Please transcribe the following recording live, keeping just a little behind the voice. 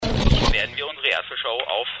erste Show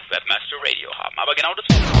auf Webmaster Radio haben. Aber genau das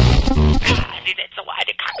Sie sind so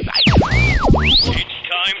eine Kackseite. It's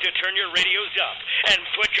time to turn your radios up and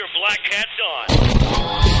put your black hats on.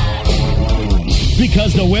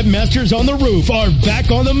 Because the webmasters on the roof are back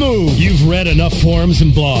on the move. You've read enough forums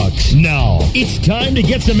and blogs. Now, it's time to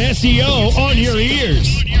get some SEO on your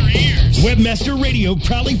ears. Webmaster Radio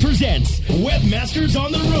proudly presents Webmasters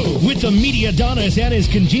on the Roof with the Media Adonis and his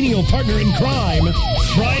congenial partner in crime,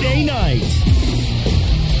 Friday Night.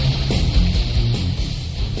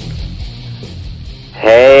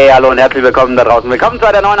 Hey, hallo und herzlich willkommen da draußen. Willkommen zu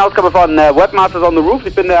einer neuen Ausgabe von Webmasters on the Roof.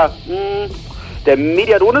 Ich bin der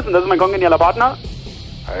Media Adonis und das ist mein kongenialer Partner.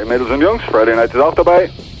 Hi Mädels und Jungs, Friday Night ist auch dabei.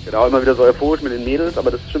 Genau, immer wieder so euphorisch mit den Mädels,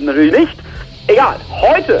 aber das stimmt natürlich nicht. Egal,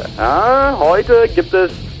 heute gibt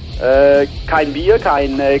es kein Bier,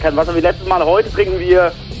 kein Wasser wie letztes Mal. Heute trinken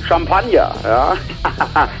wir Champagner. Ja.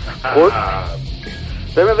 Prost.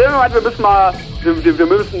 Wir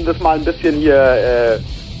müssen das mal ein bisschen hier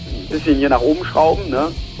nach oben schrauben,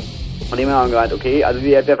 ne? Von dem her haben wir gemeint, okay, also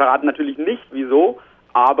wir verraten natürlich nicht, wieso,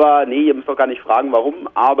 aber nee, ihr müsst doch gar nicht fragen, warum,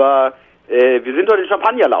 aber wir sind heute in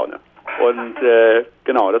Champagnerlaune. Und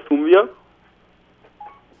genau, das tun wir.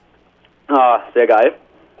 Ah, sehr geil.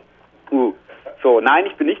 So, nein,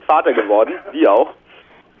 ich bin nicht Vater geworden, wie auch.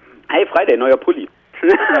 Hey, Friday, neuer Pulli.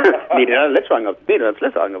 Nee, der hat das letzte angehabt. Nee, der hat das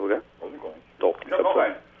letzte angehabt, gell? Doch. Ich hab noch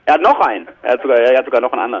einen. Er hat noch einen. Er hat sogar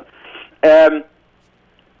noch einen anderen.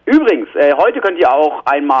 Übrigens, heute könnt ihr auch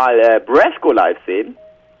einmal Brasco live sehen.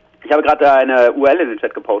 Ich habe gerade eine URL in den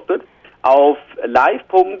Chat gepostet. Auf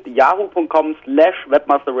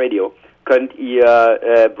live.yahoo.com/webmasterradio könnt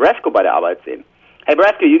ihr Brasco bei der Arbeit sehen. Hey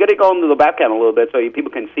Brasco, you gotta go into the webcam a little bit so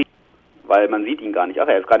people can see. Weil man sieht ihn gar nicht. Ach,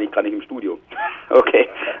 er ist gar nicht im Studio. Okay.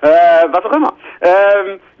 Was auch immer.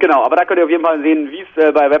 Genau, aber da könnt ihr auf jeden Fall sehen, wie es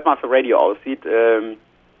bei Webmaster Radio aussieht.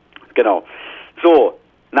 Genau. So.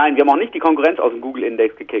 Nein, wir haben auch nicht die Konkurrenz aus dem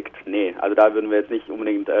Google-Index gekickt. Nee, also da würden wir jetzt nicht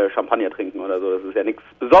unbedingt Champagner trinken oder so. Das ist ja nichts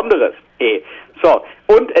Besonderes. So,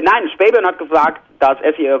 und nein, Spabian hat gesagt, dass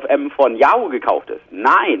SEOFM von Yahoo gekauft ist.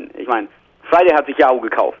 Nein, ich meine, Friday hat sich Yahoo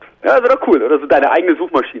gekauft. Ja, das ist doch cool, oder? Das ist deine eigene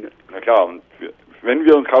Suchmaschine. Na klar, und wenn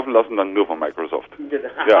wir uns kaufen lassen, dann nur von Microsoft.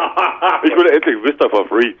 Ja, ich würde endlich Vista for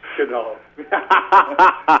free. Genau.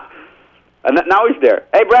 And now he's there.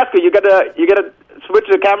 Hey, Brasco, you gotta switch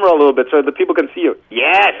the camera a little bit so the people can see you.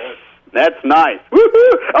 Yes, that's nice.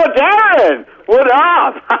 Woohoo! Oh, Darren, what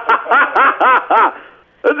up?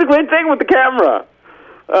 That's a great thing with the camera.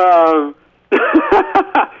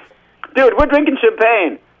 Dude, we're drinking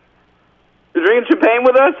champagne. You drinking champagne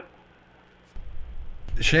with us?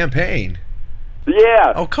 Champagne?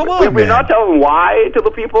 Yeah. Oh, come on, We're man. not telling why to the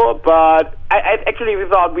people, but I actually we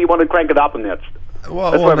thought we want to crank it up a notch.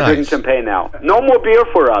 Well, That's why we're drinking nice. champagne now. No more beer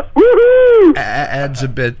for us. Woohoo! Adds a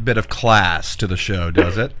bit of class to the show,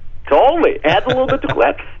 does it? Totally. Adds a little bit to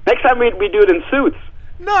class. Next time we do it in suits.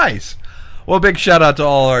 Nice. Well, big shout out to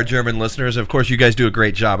all our German listeners. Of course, you guys do a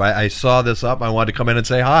great job. I saw this up. I wanted to come in and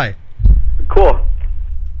say hi. Cool.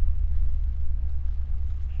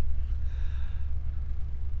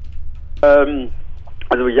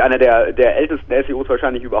 Also wirklich einer der ältesten SEOs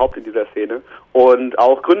wahrscheinlich überhaupt in dieser Szene und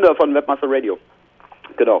auch Gründer von Webmaster Radio.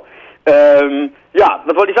 Genau. Ja,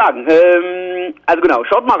 was wollte ich sagen? Also genau,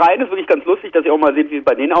 schaut mal rein, ist wirklich ganz lustig, dass ihr auch mal seht, wie es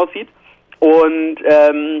bei denen aussieht. Und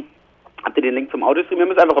habt ihr den Link zum Audiostream? Ihr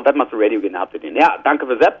müsst einfach auf Webmaster Radio gehen, habt ihr den. Ja, danke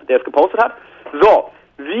für Sepp, der es gepostet hat. So,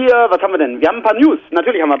 was haben wir denn? Wir haben ein paar News.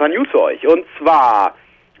 Natürlich haben wir ein paar News für euch. Und zwar,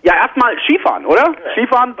 ja, erstmal Skifahren, oder? Ja.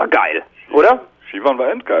 Skifahren war geil, oder? Skifahren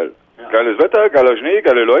war endgeil. Ja. Geiles Wetter, geiler Schnee,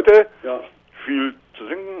 geile Leute. Ja. Viel zu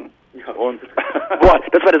singen. Ja. Und boah,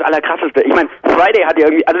 das war das Allerkrasseste. Ich meine, Friday hat ja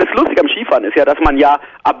irgendwie, also das Lustige am Skifahren ist ja, dass man ja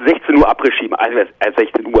ab 16 Uhr Après-Ski, also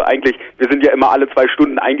 16 Uhr eigentlich, wir sind ja immer alle 2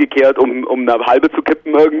 Stunden eingekehrt, um eine halbe zu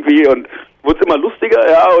kippen irgendwie und wurde es immer lustiger,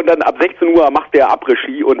 ja, und dann ab 16 Uhr macht der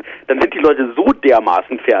Après-Ski und dann sind die Leute so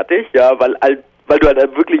dermaßen fertig, ja, weil du halt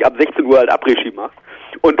wirklich ab 16 Uhr halt Après-Ski machst.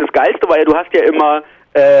 Und das Geilste war ja, du hast ja immer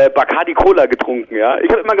Bacardi Cola getrunken, ja. Ich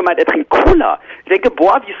habe immer gemeint, er trinkt Cola. Ich denke,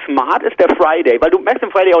 boah, wie smart ist der Friday, weil du merkst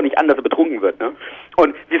dem Friday auch nicht an, dass er betrunken wird, ne?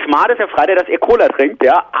 Und wie smart ist der Friday, dass er Cola trinkt,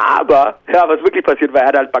 ja. Aber, ja, was wirklich passiert war, er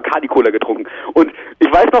hat halt Bacardi Cola getrunken. Und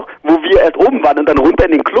ich weiß noch, wo wir erst oben waren und dann runter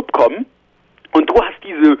in den Club kommen und du hast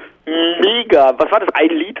diese mega, was war das,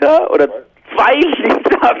 1 Liter oder 2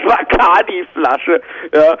 Liter Bacardi-Flasche.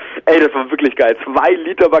 Ja, ey, das war wirklich geil. 2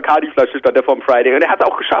 Liter Bacardi-Flasche stand der vom Friday. Und er hat es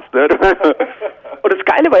auch geschafft, ne? Und das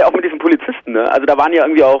Geile war ja auch mit diesen Polizisten, ne? Also da waren ja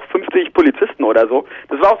irgendwie auch 50 Polizisten oder so.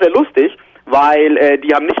 Das war auch sehr lustig, weil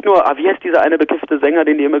die haben nicht nur, wie heißt dieser eine bekiffte Sänger,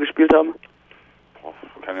 den die immer gespielt haben?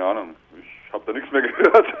 Keine Ahnung. Ich habe da nichts mehr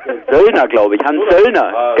gehört. Söllner, glaube ich. Hans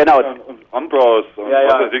Söllner. Genau. Ambros und Ja, ja.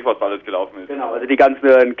 was weiß ich, was da alles gelaufen ist. Genau, also die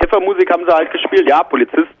ganzen Kiffermusik haben sie halt gespielt, ja,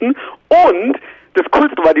 Polizisten. Und das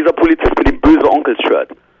Coolste war dieser Polizist mit dem böse Onkels-Shirt.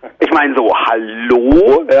 Ich meine so,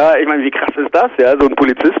 hallo? Ja, ich meine, wie krass ist das, ja? So ein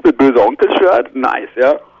Polizist mit böse Onkels-Shirt? Nice,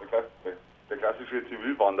 ja. Der klassische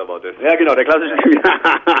Zivilwander war das. Ja, genau, der klassische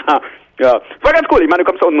Ja, das war ganz cool. Ich meine, du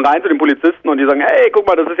kommst da unten rein zu den Polizisten und die sagen, hey, guck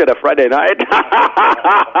mal, das ist ja der Friday Night.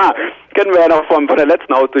 Kennen wir ja noch von der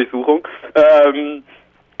letzten Hausdurchsuchung.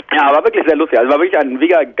 Ja, war wirklich sehr lustig. Also war wirklich ein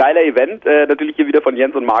mega geiler Event, natürlich hier wieder von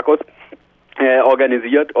Jens und Markus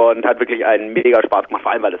organisiert und hat wirklich einen mega Spaß gemacht,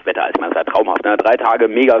 vor allem weil das Wetter ist, man ist ja traumhaft, ne? 3 Tage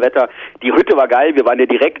mega Wetter. Die Hütte war geil, wir waren ja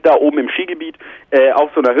direkt da oben im Skigebiet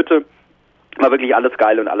auf so einer Hütte. War wirklich alles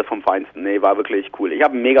geil und alles vom Feinsten. Nee, war wirklich cool. Ich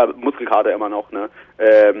habe einen mega Muskelkater immer noch, ne?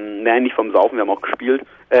 Nein, nicht vom Saufen, wir haben auch gespielt.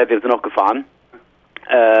 Wir sind auch gefahren.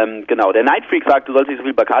 Genau, der Night Freak sagt, du sollst nicht so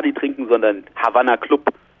viel Bacardi trinken, sondern Havana Club.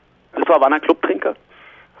 Bist du Havana Club Trinker?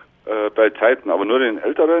 Bei Zeiten, aber nur den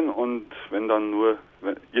Älteren und wenn dann nur,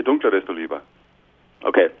 je dunkler, desto lieber.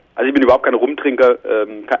 Okay, also ich bin überhaupt kein Rumtrinker,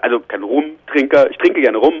 also kein Rumtrinker. Ich trinke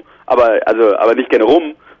gerne Rum, aber nicht gerne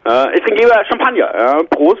Rum. Ich trinke lieber Champagner. Ja,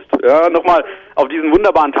 Prost. Ja, nochmal auf diesen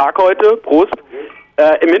wunderbaren Tag heute. Prost.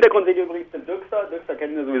 Im Hintergrund seht ihr übrigens den Dirkster. Dirkster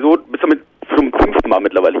kennen wir sowieso. Bist du zum 5. Mal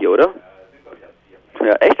mittlerweile hier, oder?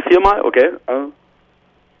 Ja, echt? 4 Mal? Okay.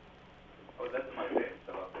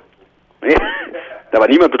 Da war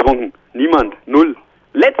niemand betrunken. Niemand. 0.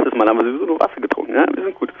 Letztes Mal haben wir sowieso nur Wasser getrunken. Ja, wir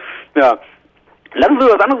sind gut. Ja. Lass uns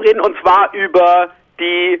über was anderes reden, und zwar über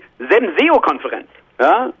die Senseo-Konferenz.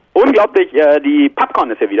 Ja, unglaublich, die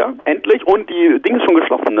PubCon ist ja wieder, endlich, und die Ding ist schon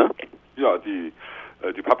geschlossen, ne? Ja, die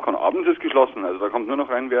PubCon abends ist geschlossen, also da kommt nur noch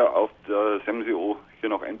rein, wer auf der Senseo hier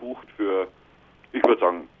noch einbucht für, ich würde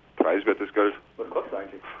sagen, preiswertes Geld. Was kostet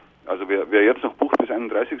eigentlich? Also wer jetzt noch bucht bis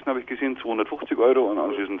 31. habe ich gesehen, 250 Euro und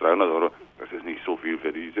anschließend 300 Euro. Das ist nicht so viel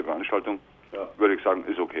für diese Veranstaltung. Ja. Würde ich sagen,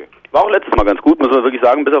 ist okay. War auch letztes Mal ganz gut, muss man wirklich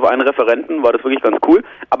sagen. Bis auf einen Referenten war das wirklich ganz cool.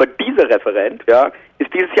 Aber dieser Referent, ja,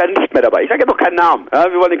 ist dieses Jahr nicht mehr dabei. Ich sage jetzt noch keinen Namen.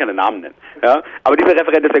 Ja, wir wollen keine Namen nennen. Ja, aber dieser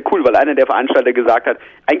Referent ist sehr cool, weil einer der Veranstalter gesagt hat,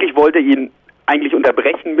 eigentlich wollte er ihn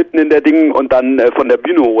unterbrechen mitten in der Ding und dann von der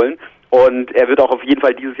Bühne holen. Und er wird auch auf jeden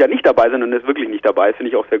Fall dieses Jahr nicht dabei sein und ist wirklich nicht dabei. Finde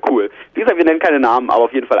ich auch sehr cool. Wie gesagt, wir nennen keine Namen, aber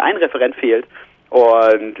auf jeden Fall ein Referent fehlt.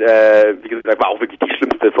 Und wie gesagt, war auch wirklich die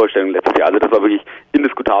schlimmste Vorstellung letztes Jahr. Also das war wirklich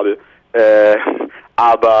indiskutabel.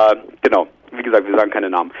 Aber genau, wie gesagt, wir sagen keine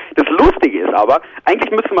Namen. Das Lustige ist aber,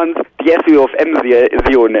 eigentlich müsste man die SEO of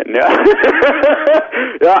M-SEO nennen, ja.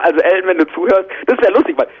 Ja, also Ellen, wenn du zuhörst, das ist ja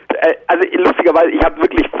lustig, weil, also lustigerweise, ich habe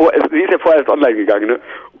wirklich sie ist ja vorher erst online gegangen, ne?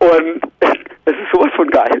 Und es ist sowas von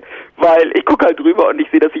geil, weil ich gucke halt drüber und ich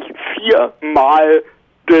sehe, dass ich 4-mal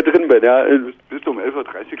drin bin, ja. Bist du um 11.30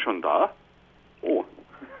 Uhr schon da? Oh.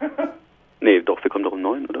 Nee, doch, wir kommen doch um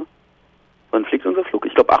 9, oder? Wann fliegt unser Flug?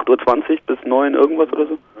 Ich glaube 8.20 Uhr bis 9 irgendwas oder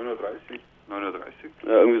so. 9.30 Uhr.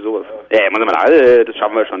 Ja, irgendwie sowas. Ja, muss man das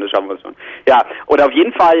schaffen wir schon. Ja, und auf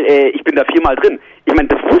jeden Fall, ich bin da 4-mal drin. Ich meine,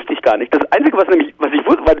 das wusste ich gar nicht. Das Einzige, was ich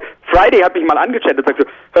wusste, weil Friday hat mich mal angechattet und sagt so,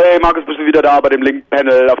 hey Markus, bist du wieder da bei dem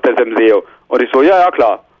Link-Panel auf der Senseo? Und ich so, ja,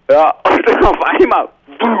 klar. Ja, und dann auf einmal,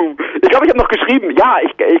 boom. Ich glaube, ich habe noch geschrieben, ja,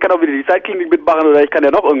 ich kann auch wieder die Zeitklinik mitmachen oder ich kann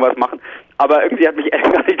ja noch irgendwas machen. Aber irgendwie hat mich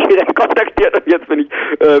gar nicht direkt kontaktiert und jetzt bin ich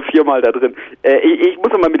 4-mal da drin. Ich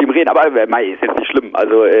muss noch mal mit ihm reden, aber Mai ist jetzt nicht schlimm.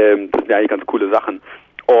 Also das sind ja eigentlich ganz coole Sachen.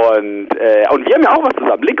 Und wir haben ja auch was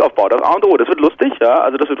zusammen. Linkaufbau, das A und O, das wird lustig, ja.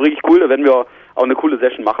 Also das wird richtig cool, da werden wir auch eine coole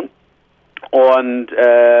Session machen. Und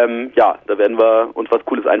ja, da werden wir uns was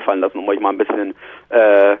Cooles einfallen lassen, um euch mal ein bisschen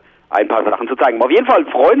ein paar Sachen zu zeigen. Aber auf jeden Fall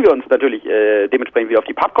freuen wir uns natürlich dementsprechend wieder auf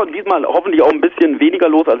die PubCon. Diesmal hoffentlich auch ein bisschen weniger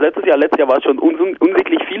los als letztes Jahr. Letztes Jahr war es schon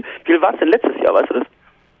unsäglich viel. Wie viel war es denn letztes Jahr, weißt du das?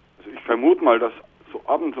 Also ich vermute mal, dass so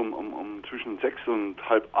abends um zwischen 6 und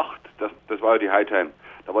halb 8, das war ja die High Time.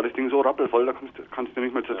 Da war das Ding so rappelvoll, da kannst du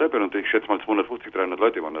nicht mehr zur Treppe runter. Ich schätze mal 250, 300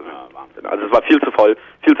 Leute waren da drin. Ja, Wahnsinn. Also es war viel zu voll.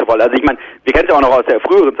 Also ich meine, wir kennen es ja auch noch aus der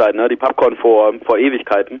früheren Zeit, ne? Die PubCon vor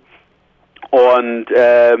Ewigkeiten. Und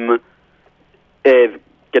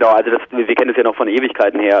genau, also wir kennen es ja noch von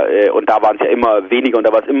Ewigkeiten her und da waren es ja immer weniger und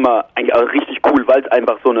da war es immer eigentlich auch richtig cool, weil es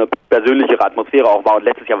einfach so eine persönlichere Atmosphäre auch war und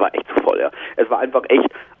letztes Jahr war echt zu voll, ja. Es war einfach echt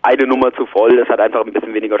eine Nummer zu voll, es hat einfach ein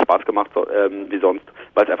bisschen weniger Spaß gemacht wie sonst,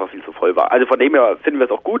 weil es einfach viel zu voll war. Also von dem her finden wir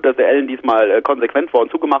es auch gut, dass der Ellen diesmal konsequent vor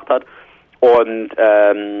und zugemacht hat und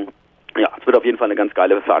ja, es wird auf jeden Fall eine ganz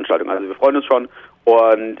geile Veranstaltung, also wir freuen uns schon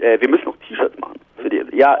und wir müssen noch T-Shirts machen. Für die.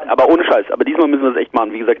 Ja, aber ohne Scheiß. Aber diesmal müssen wir das echt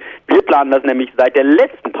machen. Wie gesagt, wir planen das nämlich seit der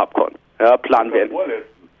letzten PubCon. Ja, planen wir.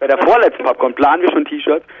 Bei der vorletzten PubCon planen wir schon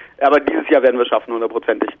T-Shirts. Aber dieses Jahr werden wir schaffen,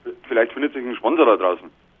 100%. Vielleicht findet sich ein Sponsor da draußen.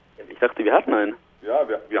 Ich dachte, wir hatten einen. Ja,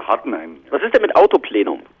 wir hatten einen. Was ist denn mit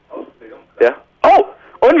Autoplenum? Autoplenum? Ja. Oh!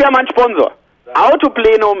 Und wir haben einen Sponsor.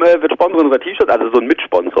 Autoplenum wird Sponsor unserer T-Shirts, also so ein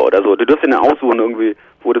Mitsponsor oder so. Du dürfst dir aussuchen irgendwie,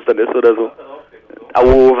 wo das dann ist oder so.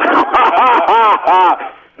 Oh,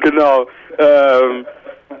 genau.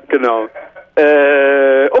 Genau.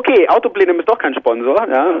 Okay, Autoplenum ist doch kein Sponsor.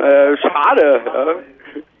 Ja? Schade.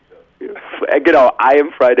 Ja. Genau, I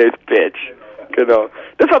am Friday's Bitch. Genau.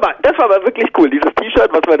 Das war aber wirklich cool. Dieses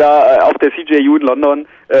T-Shirt, was wir da auf der CJU in London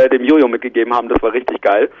dem Jojo mitgegeben haben, das war richtig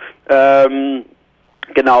geil.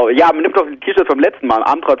 Genau, ja, man nimmt doch die T-Shirts vom letzten Mal,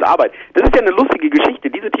 Abend trotz Arbeit. Das ist ja eine lustige Geschichte,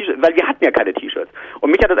 diese T-Shirts, weil wir hatten ja keine T-Shirts.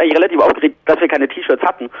 Und mich hat das eigentlich relativ aufgeregt, dass wir keine T-Shirts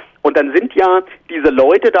hatten. Und dann sind ja diese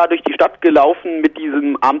Leute da durch die Stadt gelaufen mit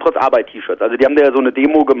diesem Abend trotz Arbeit T-Shirts. Also die haben da ja so eine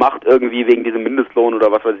Demo gemacht, irgendwie wegen diesem Mindestlohn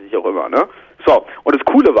oder was weiß ich auch immer, ne? So, und das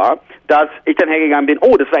Coole war, dass ich dann hergegangen bin,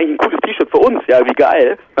 oh, das war eigentlich ein cooles T-Shirt für uns, ja, wie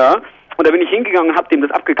geil, ja? Und da bin ich hingegangen und hab dem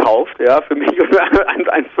das abgekauft, ja, für mich und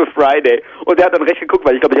eins für Friday. Und der hat dann recht geguckt,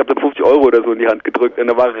 weil ich glaube, ich habe dann 50 € oder so in die Hand gedrückt und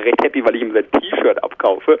da war er recht happy, weil ich ihm sein T-Shirt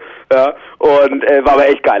abkaufe, ja. Und war aber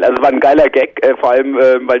echt geil. Also war ein geiler Gag, vor allem,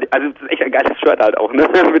 weil, also das ist echt ein geiles Shirt halt auch, ne,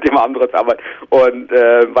 mit dem Abend trotz Arbeit. Und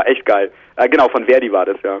war echt geil. Genau, von Verdi war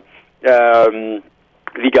das, ja.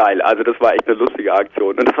 Wie geil, also das war echt eine lustige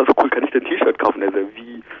Aktion. Und das war so cool, kann ich denn ein T-Shirt kaufen? Er so,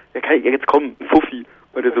 wie? Ja, kann ich jetzt kommen, Fuffi.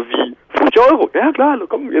 Und er so, wie? 50 €? Ja klar,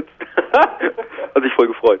 komm jetzt. Hat sich voll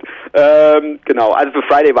gefreut. Genau, also für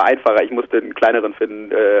Friday war einfacher. Ich musste einen kleineren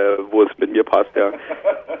finden, wo es mit mir passt, ja.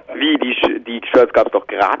 Wie, die Shirts gab's doch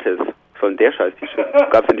gratis. Was soll denn der Scheiß, die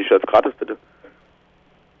Shirts? Gab's denn die Shirts gratis, bitte?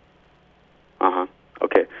 Aha,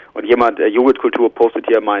 okay. Und jemand, Joghurtkultur, postet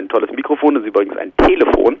hier mein tolles Mikrofon. Das ist übrigens ein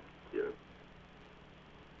Telefon.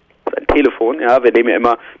 Ein Telefon, ja, wir nehmen ja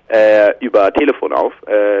immer über Telefon auf.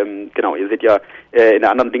 Genau, ihr seht ja in den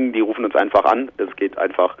anderen Dingen, die rufen uns einfach an. Das geht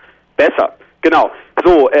einfach besser. Genau.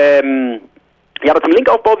 So, ja, aber zum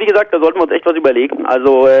Linkaufbau, wie gesagt, da sollten wir uns echt was überlegen.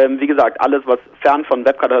 Also, wie gesagt, alles, was fern von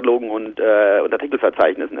Webkatalogen und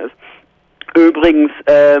Artikelverzeichnissen ist. Übrigens,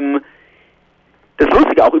 das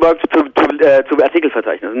Lustige auch überhaupt zu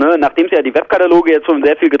Artikelverzeichnissen, ne? Nachdem sie ja die Webkataloge jetzt schon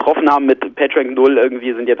sehr viel getroffen haben mit PageRank 0,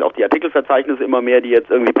 irgendwie sind jetzt auch die Artikelverzeichnisse immer mehr, die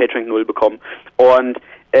jetzt irgendwie PageRank 0 bekommen. Und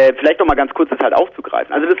vielleicht noch mal ganz kurz das halt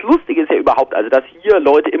aufzugreifen. Also das Lustige ist ja überhaupt, also dass hier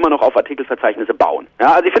Leute immer noch auf Artikelverzeichnisse bauen.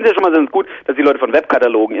 Ja, also ich finde es ja schon mal ganz gut, dass die Leute von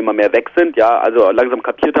Webkatalogen immer mehr weg sind, ja, also langsam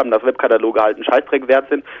kapiert haben, dass Webkataloge halt ein Scheißdreck wert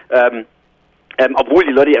sind. Obwohl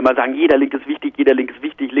die Leute ja immer sagen, jeder Link ist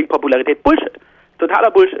wichtig, Linkpopularität, Bullshit.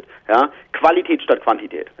 Totaler Bullshit, ja. Qualität statt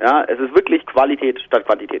Quantität, ja. Es ist wirklich Qualität statt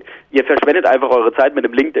Quantität. Ihr verschwendet einfach eure Zeit mit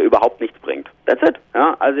einem Link, der überhaupt nichts bringt. That's it,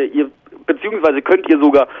 ja. Also beziehungsweise könnt ihr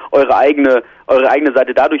sogar eure eigene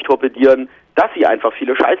Seite dadurch torpedieren, dass ihr einfach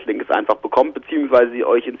viele Scheißlinks einfach bekommt, beziehungsweise ihr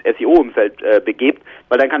euch ins SEO-Umfeld begebt,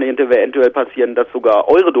 weil dann kann eventuell passieren, dass sogar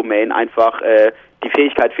eure Domain einfach die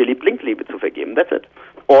Fähigkeit verliert, Linkliebe zu vergeben. That's it.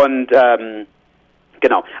 Und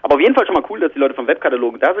genau. Aber auf jeden Fall schon mal cool, dass die Leute vom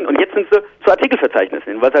Webkatalogen da sind. Und jetzt sind sie zu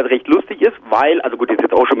Artikelverzeichnissen, was halt recht lustig ist, weil, also gut, das ist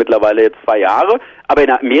jetzt auch schon mittlerweile jetzt 2 Jahre, aber in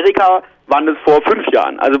Amerika waren das vor 5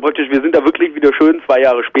 Jahren. Also praktisch, wir sind da wirklich wieder schön 2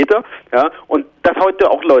 Jahre später, ja, und dass heute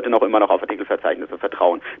auch Leute noch immer noch auf Artikelverzeichnisse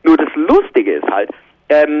vertrauen. Nur das Lustige ist halt,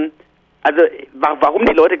 also warum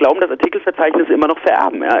die Leute glauben, dass Artikelverzeichnisse immer noch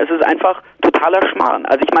vererben, ja, es ist einfach totaler Schmarrn.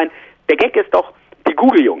 Also ich meine, der Gag ist doch, die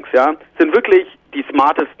Google-Jungs, ja, sind wirklich die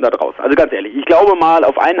smartesten da draußen. Also ganz ehrlich, ich glaube mal,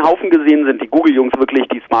 auf einen Haufen gesehen sind die Google-Jungs wirklich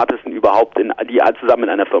die smartesten überhaupt, die zusammen in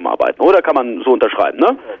einer Firma arbeiten. Oder kann man so unterschreiben,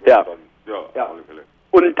 ne? Ja. Ja.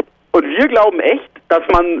 Und wir glauben echt, dass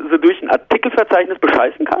man sie durch ein Artikelverzeichnis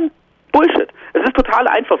bescheißen kann? Bullshit. Es ist total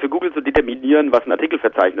einfach für Google zu determinieren, was ein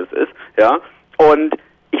Artikelverzeichnis ist, ja. Und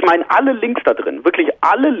ich meine, alle Links da drin, wirklich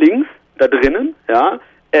alle Links da drinnen, ja,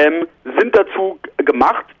 sind dazu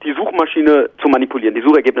gemacht, die Suchmaschine zu manipulieren, die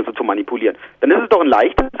Suchergebnisse zu manipulieren. Dann ist es doch ein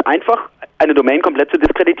leichtes, einfach eine Domain komplett zu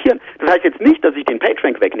diskreditieren. Das heißt jetzt nicht, dass ich den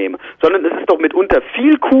PageRank wegnehme, sondern es ist doch mitunter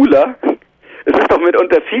viel cooler,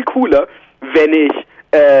 wenn ich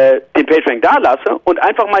den PageRank da lasse und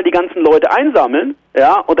einfach mal die ganzen Leute einsammeln,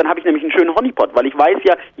 ja, und dann habe ich nämlich einen schönen Honeypot, weil ich weiß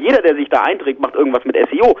ja, jeder, der sich da einträgt, macht irgendwas mit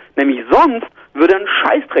SEO, nämlich sonst würde ein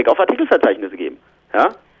Scheißdreck auf Artikelverzeichnisse geben, ja.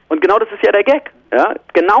 Und genau das ist ja der Gag. Ja?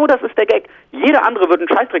 Genau das ist der Gag. Jeder andere würde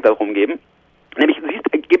einen Scheißdreck darum geben. Nämlich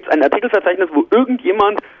gibt es ein Artikelverzeichnis, wo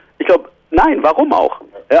irgendjemand, ich glaube, nein, warum auch?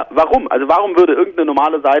 Ja, warum? Also warum würde irgendeine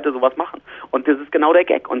normale Seite sowas machen? Und das ist genau der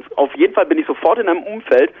Gag. Und auf jeden Fall bin ich sofort in einem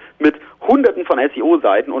Umfeld mit Hunderten von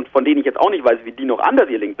SEO-Seiten und von denen ich jetzt auch nicht weiß, wie die noch anders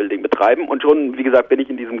ihr Link-Building betreiben. Und schon, wie gesagt, bin ich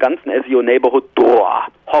in diesem ganzen SEO-Neighborhood.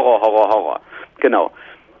 Horror. Genau.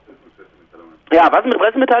 Ja, was mit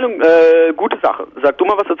Pressemitteilung? Gute Sache. Sag du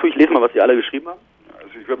mal was dazu, ich lese mal, was die alle geschrieben haben.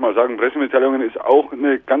 Also ich würde mal sagen, Pressemitteilungen ist auch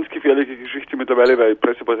eine ganz gefährliche Geschichte mittlerweile, weil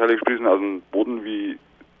Presseportale sprießen aus dem Boden wie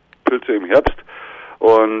Pilze im Herbst.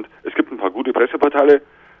 Und es gibt ein paar gute Presseportale,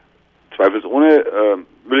 zweifelsohne,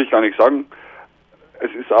 will ich gar nicht sagen. Es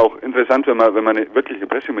ist auch interessant, wenn man eine wirkliche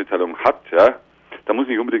Pressemitteilung hat, ja, da muss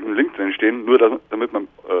nicht unbedingt ein Link drin stehen, nur damit man,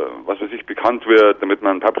 was weiß ich, bekannt wird, damit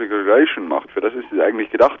man Public Relation macht. Für das ist es eigentlich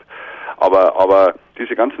gedacht. Aber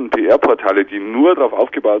diese ganzen PR-Portale, die nur darauf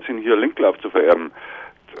aufgebaut sind, hier Linklauf zu vererben,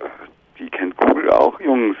 die kennt Google auch,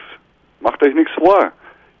 Jungs. Macht euch nichts vor.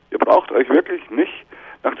 Ihr braucht euch wirklich nicht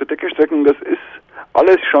nach der Decke strecken, das ist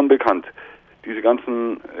alles schon bekannt. Diese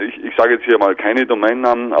ganzen, ich sage jetzt hier mal keine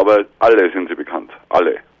Domainnamen, aber alle sind sie bekannt.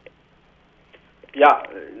 Alle. Ja,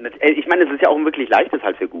 ich meine, es ist ja auch ein wirklich leichtes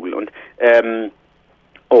halt für Google. Und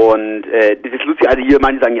das ist lustig, also hier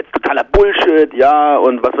manche sagen jetzt totaler Bullshit, ja,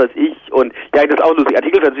 und was weiß ich. Und ja, das ist auch lustig.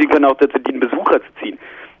 Artikelverzeichnis können auch dazu dienen, Besucher zu ziehen.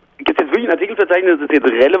 Gibt es jetzt wirklich ein Artikelverzeichnis, das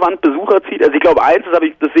jetzt relevant Besucher zieht? Also ich glaube,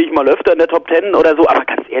 das sehe ich mal öfter in der Top 10 oder so, aber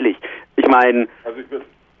ganz ehrlich, ich meine... Also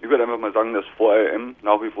ich würde einfach mal sagen, dass 4AM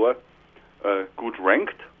nach wie vor gut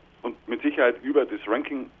rankt und mit Sicherheit über das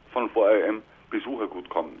Ranking von 4AM Besucher gut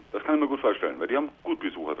kommen. Das kann ich mir gut vorstellen, weil die haben gut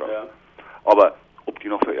Besucher drauf. Ja. Aber ob die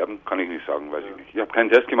noch vererben, kann ich nicht sagen, weiß ich nicht. Ich habe keinen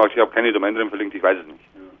Test gemacht, ich habe keine Domain drin verlinkt, ich weiß es nicht.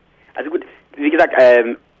 Ja. Also gut, wie gesagt,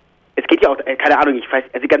 es geht ja auch, keine Ahnung, ich weiß,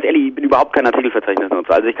 also ganz ehrlich, ich bin überhaupt kein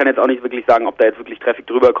Artikelverzeichnisnutzer. Also ich kann jetzt auch nicht wirklich sagen, ob da jetzt wirklich Traffic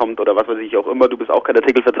drüber kommt oder was weiß ich auch immer. Du bist auch kein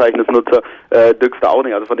Artikelverzeichnisnutzer, Dirks da auch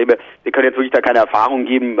nicht. Also von dem her, wir können jetzt wirklich da keine Erfahrung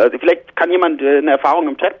geben. Also vielleicht kann jemand eine Erfahrung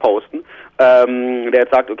im Chat posten, der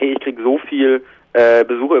jetzt sagt, okay, ich kriege so viel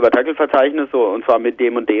Besucher über Artikelverzeichnisse und zwar mit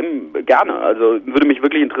dem und dem gerne. Also würde mich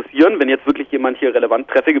wirklich interessieren, wenn jetzt wirklich jemand hier relevant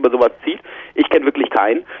Traffic über sowas zieht. Ich kenne wirklich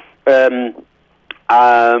keinen.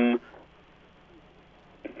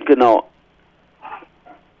 Genau.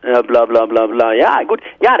 Ja, bla bla bla bla. Ja, gut.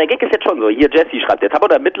 Ja, der Gag ist jetzt schon so. Hier, Jesse schreibt, jetzt habe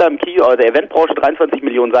der Ermittler im Key der Eventbranche 23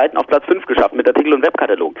 Millionen Seiten auf Platz 5 geschafft mit Artikel und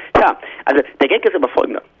Webkatalog. Ja, also der Gag ist immer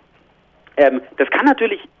folgender. Das kann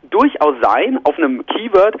natürlich durchaus sein, auf einem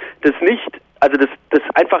Keyword, das nicht, also das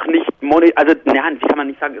einfach nicht, wie kann man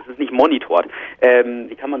nicht sagen, es ist nicht monitort.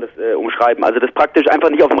 Wie kann man das umschreiben? Also das praktisch einfach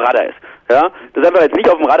nicht auf dem Radar ist. Ja, das einfach jetzt nicht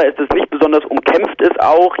auf dem Radar ist, das nicht besonders umkämpft ist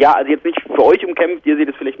auch, ja, also jetzt nicht für euch umkämpft, ihr seht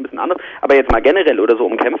es vielleicht ein bisschen anders, aber jetzt mal generell oder so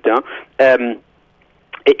umkämpft, ja.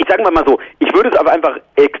 Ich sage mal so, ich würde es aber einfach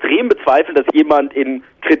extrem bezweifeln, dass jemand in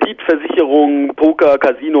Kreditversicherung, Poker,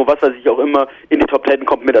 Casino, was weiß ich auch immer, in die Top 10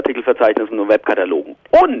 kommt mit Artikelverzeichnissen und Webkatalogen.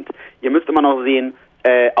 Und ihr müsst immer noch sehen,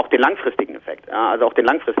 auch den langfristigen Effekt. Ja, also auch den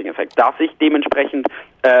langfristigen Effekt. Darf sich dementsprechend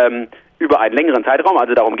über einen längeren Zeitraum,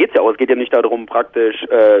 also darum geht's ja auch, es geht ja nicht darum, praktisch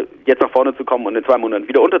jetzt nach vorne zu kommen und in 2 Monaten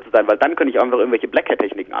wieder unter zu sein, weil dann könnte ich einfach irgendwelche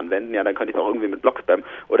Black-Hat-Techniken anwenden, ja, dann könnte ich es auch irgendwie mit Blockspam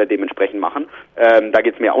oder dementsprechend machen. Da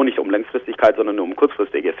geht's mir auch nicht um Langfristigkeit, sondern nur um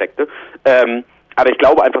kurzfristige Effekte. Aber ich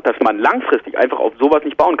glaube einfach, dass man langfristig einfach auf sowas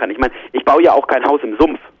nicht bauen kann. Ich meine, ich baue ja auch kein Haus im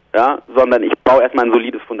Sumpf, ja, sondern ich baue erstmal ein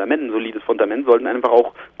solides Fundament. Ein solides Fundament sollten einfach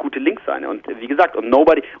auch gute Links sein. Und wie gesagt, und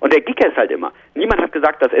der Kicker ist halt immer, niemand hat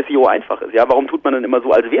gesagt, dass SEO einfach ist. Ja, warum tut man dann immer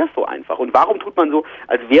so, als wäre es so einfach? Und warum tut man so,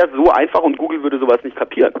 als wäre es so einfach und Google würde sowas nicht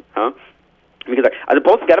kapieren? Ja? Wie gesagt, also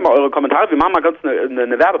postet gerne mal eure Kommentare. Wir machen mal ganz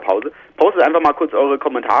eine Werbepause. Postet einfach mal kurz eure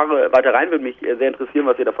Kommentare weiter rein. Würde mich sehr interessieren,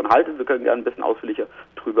 was ihr davon haltet. Wir können gerne ein bisschen ausführlicher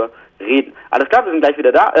drüber reden. Alles klar, wir sind gleich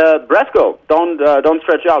wieder da. Brasco, don't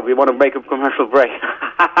stretch out. We want to make a commercial break.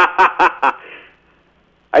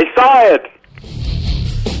 I saw it.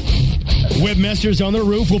 Webmasters on the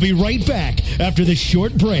Roof will be right back after this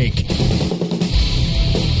short break.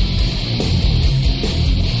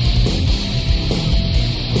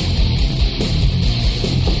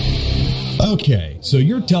 Okay, so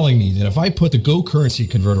you're telling me that if I put the Go Currency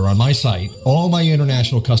converter on my site, all my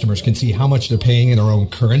international customers can see how much they're paying in their own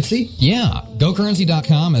currency? Yeah,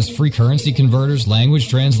 GoCurrency.com has free currency converters, language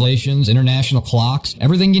translations, international clocks,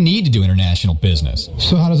 everything you need to do international business.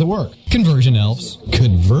 So how does it work? Conversion elves.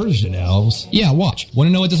 Conversion elves? Yeah, watch. Want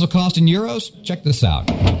to know what this will cost in euros? Check this out.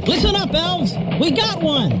 Listen up, elves. We got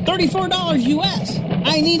one. $34 US.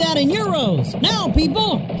 I need that in euros. Now,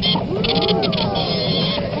 people.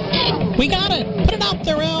 We got it. Put it out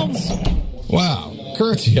there, elves. Wow.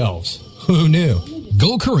 Currency elves. Who knew?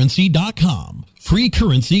 GoCurrency.com. Free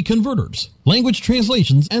currency converters, language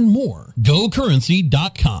translations, and more.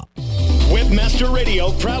 GoCurrency.com. Webmaster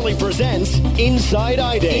Radio proudly presents Inside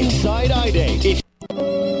iDate. Inside iDate.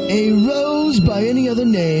 A rose by any other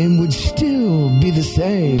name would still be the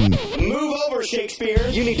same. Move over, Shakespeare?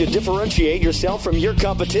 You need to differentiate yourself from your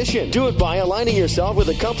competition. Do it by aligning yourself with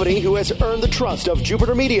a company who has earned the trust of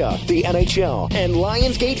Jupiter Media, the NHL, and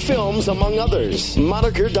Lionsgate Films, among others.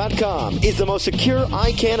 Moniker.com is the most secure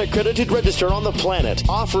ICANN accredited register on the planet,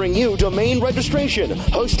 offering you domain registration,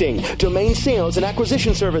 hosting, domain sales, and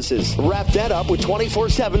acquisition services. Wrap that up with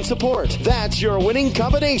 24/7 support. That's your winning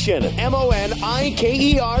combination.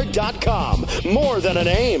 MONIKER.com. More than a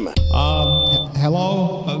name.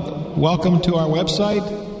 Hello. Welcome to our website.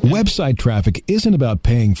 Website traffic isn't about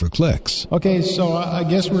paying for clicks. Okay, so I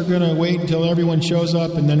guess we're going to wait until everyone shows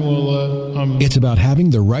up and then we'll... It's about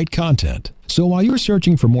having the right content. So while you're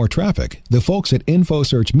searching for more traffic, the folks at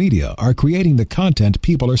InfoSearch Media are creating the content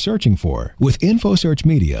people are searching for. With InfoSearch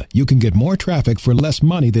Media, you can get more traffic for less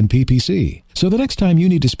money than PPC. So the next time you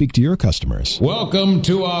need to speak to your customers... Welcome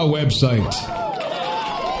to our website.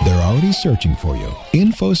 They're already searching for you.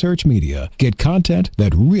 InfoSearch Media. Get content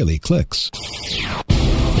that really clicks.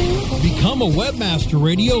 Become a Webmaster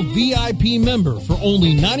Radio VIP member for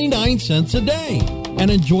only 99 cents a day and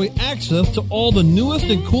enjoy access to all the newest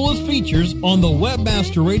and coolest features on the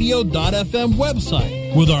webmasterradio.fm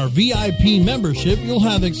website. With our VIP membership, you'll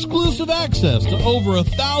have exclusive access to over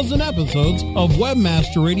 1,000 episodes of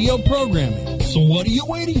Webmaster Radio programming. So what are you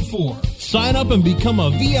waiting for? Sign up and become a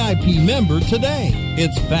VIP member today.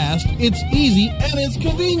 It's fast, it's easy, and it's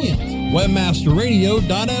convenient.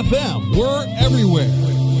 Webmasterradio.fm. We're everywhere.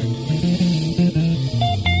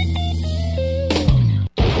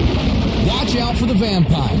 Watch out for the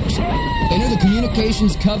vampires. Enter the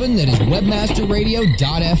communications coven that is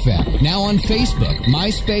webmasterradio.fm. Now on Facebook,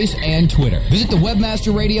 MySpace, and Twitter. Visit the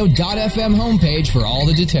webmasterradio.fm homepage for all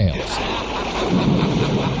the details.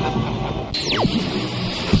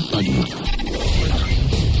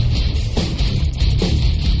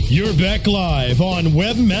 You're back live on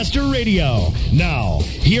Webmaster Radio. Now,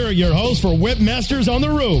 here are your hosts for Webmasters on the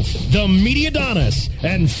Roof, the Mediadonis,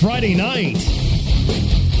 and Friday Night.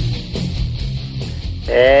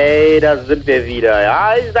 Hey, da sind wir wieder.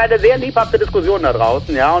 Ja, es ist eine sehr lebhafte Diskussion da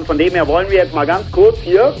draußen, ja, und von dem her wollen wir jetzt mal ganz kurz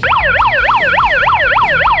hier...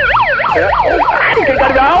 Ja, geht gar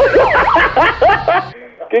nicht mehr aus.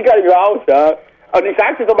 Geht gar nicht mehr aus, ja. Und ich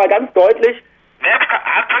sag's jetzt nochmal ganz deutlich,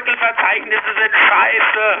 Artikelverzeichnisse sind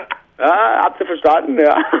scheiße. Ja, habt ihr verstanden,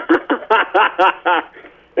 ja.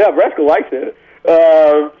 Ja, Brasco likes it.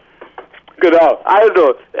 Genau,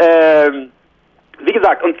 also, wie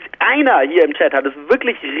gesagt, und einer hier im Chat hat es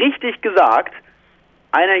wirklich richtig gesagt.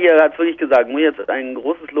 Einer hier hat es wirklich gesagt, muss ich jetzt ein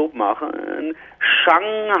großes Lob machen.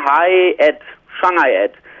 Shanghai Ed.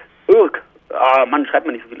 Man schreibt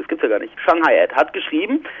mir nicht so viel, das gibt's ja gar nicht. Shanghai Ed hat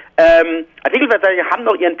geschrieben, Artikelverzeichner haben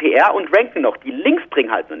noch ihren PR und ranken noch. Die Links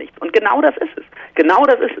bringen halt nur nichts. Und genau das ist es.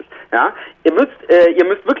 Ja? Ihr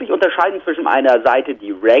müsst wirklich unterscheiden zwischen einer Seite,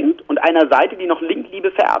 die rankt, und einer Seite, die noch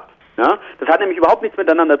Linkliebe vererbt. Ja? Das hat nämlich überhaupt nichts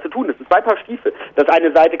miteinander zu tun. Das sind zwei Paar Stiefel. Das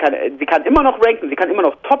eine Seite kann immer noch ranken, sie kann immer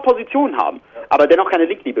noch Top-Positionen haben, aber dennoch keine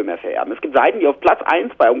Linkliebe mehr vererben. Es gibt Seiten, die auf Platz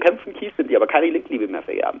 1 bei umkämpften Keys sind, die aber keine Linkliebe mehr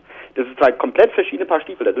vererben. Das sind zwei komplett verschiedene Paar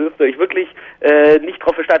Stiefel. Da dürft ihr euch wirklich nicht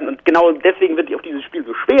drauf versteifen. Und genau deswegen wird auch dieses Spiel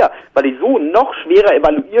so schwer, weil ich so noch schwerer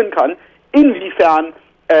evaluieren kann, inwiefern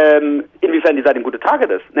die Seite ein guter Target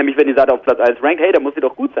ist. Nämlich, wenn die Seite auf Platz 1 rankt, hey, dann muss sie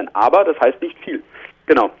doch gut sein. Aber das heißt nicht viel.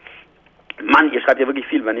 Genau. Mann, ihr schreibt ja wirklich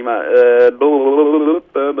viel, wenn ich mal...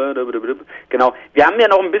 Genau. Wir haben ja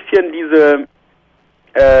noch ein bisschen diese...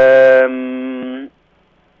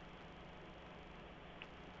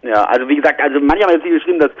 Ja, also wie gesagt, manche haben jetzt hier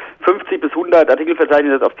geschrieben, dass 50 bis 100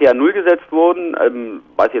 Artikelverzeichnisse auf TA0 gesetzt wurden.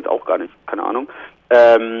 Weiß ich jetzt auch gar nicht, keine Ahnung.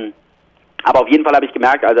 Aber auf jeden Fall habe ich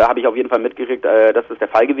gemerkt, habe ich auf jeden Fall mitgekriegt, dass das der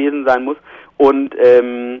Fall gewesen sein muss. Und, das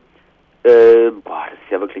ist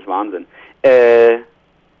ja wirklich Wahnsinn.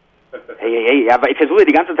 Hey, ja, weil ich versuche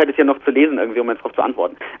die ganze Zeit das hier noch zu lesen, irgendwie, um jetzt darauf zu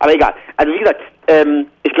antworten. Aber egal. Also wie gesagt,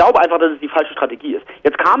 ich glaube einfach, dass es die falsche Strategie ist.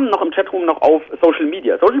 Jetzt kamen noch im Chatroom noch auf Social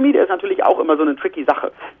Media. Social Media ist natürlich auch immer so eine tricky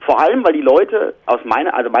Sache. Vor allem, weil die Leute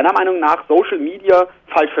meiner Meinung nach Social Media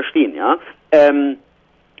falsch verstehen, ja.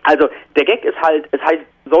 Also der Gag ist halt, es heißt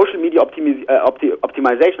Social Media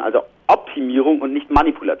Optimization, also Optimierung und nicht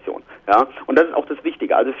Manipulation. Ja? Und das ist auch das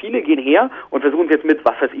Wichtige. Also viele gehen her und versuchen es jetzt mit,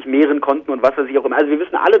 was weiß ich, mehreren Konten und was weiß ich auch immer. Also wir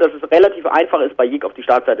wissen alle, dass es relativ einfach ist, bei Yeek auf die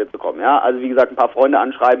Startseite zu kommen. Ja? Also wie gesagt, ein paar Freunde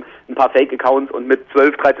anschreiben, ein paar Fake-Accounts und mit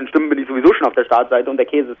 12, 13 Stimmen bin ich sowieso schon auf der Startseite und der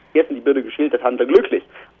Käse ist gegessen, die Birne geschält, das Handel glücklich.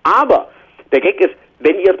 Aber der Gag ist,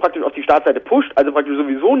 wenn ihr es praktisch auf die Startseite pusht, also praktisch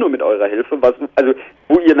sowieso nur mit eurer Hilfe,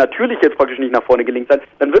 wo ihr natürlich jetzt praktisch nicht nach vorne gelinkt seid,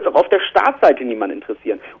 dann wird es auch auf der Startseite niemand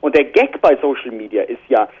interessieren. Und der Gag bei Social Media ist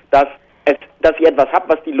ja, dass ihr etwas habt,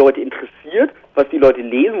 was die Leute interessiert, was die Leute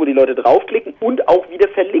lesen, wo die Leute draufklicken und auch wieder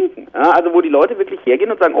verlinken. Ja, also wo die Leute wirklich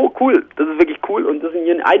hergehen und sagen, oh cool, das ist wirklich cool und das in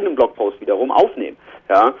ihren eigenen Blogpost wiederum aufnehmen.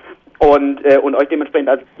 Ja. Und euch dementsprechend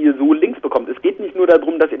als ihr so Links bekommt. Es geht nicht nur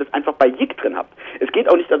darum, dass ihr das einfach bei Yik drin habt. Es geht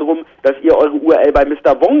auch nicht darum, dass ihr eure URL bei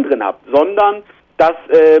Mr. Wong drin habt, sondern dass,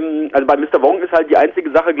 also bei Mr. Wong ist halt die einzige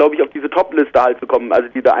Sache, glaube ich, auf diese Top-Liste halt zu kommen, also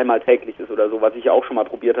die da einmal täglich ist oder so, was ich ja auch schon mal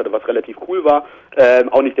probiert hatte, was relativ cool war.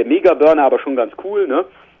 Auch nicht der Mega-Burner, aber schon ganz cool, ne?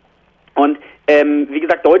 Und wie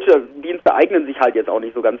gesagt, deutsche Dienste eignen sich halt jetzt auch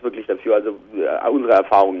nicht so ganz wirklich dafür, also unserer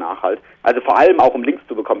Erfahrung nach halt. Also vor allem auch, um Links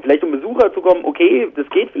zu bekommen. Vielleicht um Besucher zu kommen, okay, das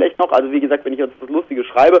geht vielleicht noch. Also wie gesagt, wenn ich jetzt was Lustiges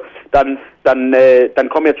schreibe, dann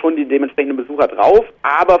kommen jetzt schon die dementsprechenden Besucher drauf,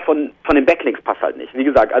 aber von den Backlinks passt halt nicht. Wie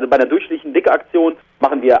gesagt, also bei einer durchschnittlichen Dick-Aktion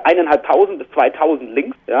machen wir 1.500 bis 2.000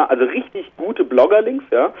 Links, ja, also richtig gute Blogger-Links,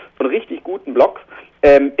 ja, von richtig guten Blogs.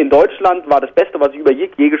 In Deutschland war das Beste, was ich über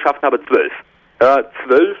je geschafft habe, 12.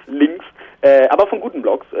 12 Links, aber von guten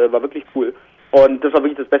Blogs, war wirklich cool. Und das war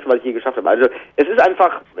wirklich das Beste, was ich je geschafft habe. Also es ist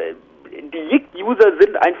einfach, die Yik-User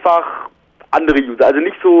sind einfach andere User, also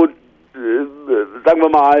nicht so, sagen wir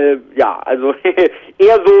mal, ja, also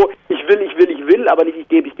eher so, ich will, aber nicht ich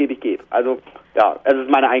gebe. Also ja, es ist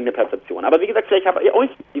meine eigene Perzeption. Aber wie gesagt, vielleicht habt ihr euch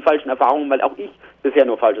die falschen Erfahrungen, weil auch ich bisher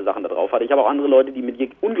nur falsche Sachen da drauf hatte. Ich habe auch andere Leute, die mit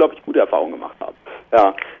Yik unglaublich gute Erfahrungen gemacht haben.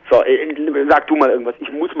 Ja, so, sag du mal irgendwas,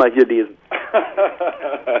 ich muss mal hier lesen.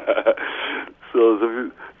 so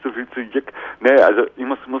viel zu Yik. Nee, also ich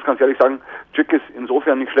muss ganz ehrlich sagen, Yik ist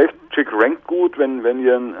insofern nicht schlecht. Yik rankt gut, wenn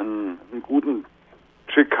ihr einen guten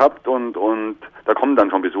Yik habt und da kommen dann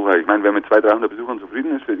schon Besucher. Ich meine, wer mit 200-300 Besuchern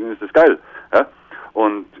zufrieden ist, für den ist das geil. Ja?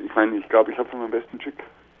 Und ich meine, ich glaube, ich habe von meinem besten Yik,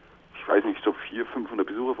 ich weiß nicht, so 400-500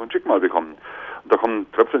 Besucher von Yik mal bekommen. Und da kommen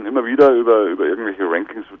Tröpfeln immer wieder über irgendwelche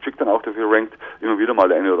Rankings, wo Yik dann auch dafür rankt, immer wieder mal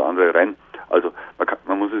der eine oder andere rein. Also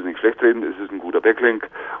man muss es nicht schlecht reden, es ist ein guter Backlink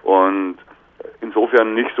und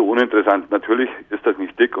insofern nicht so uninteressant. Natürlich ist das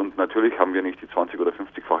nicht dick und natürlich haben wir nicht die 20- oder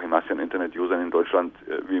 50-fache Masse an Internet-Usern in Deutschland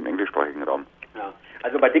wie im englischsprachigen Raum. Ja.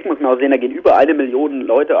 Also bei Dick muss man auch sehen, da gehen über 1 Million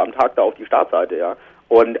Leute am Tag da auf die Startseite, ja.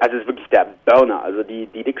 Und also es ist wirklich der Burner. Also die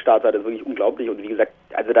Dick-Startseite ist wirklich unglaublich und wie gesagt,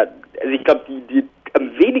 also ich glaube, die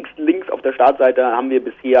am wenigsten Links auf der Startseite haben wir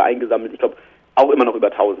bisher eingesammelt. Ich glaube auch immer noch über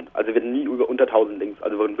 1000. Also wir werden nie unter 1000 Links,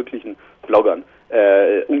 also von wirklichen Bloggern.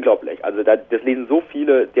 Unglaublich. Also das lesen so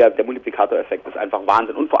viele, der Multiplikatoreffekt ist einfach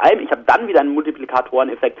Wahnsinn. Und vor allem, ich habe dann wieder einen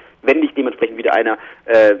Multiplikatoreneffekt, wenn nicht dementsprechend wieder ein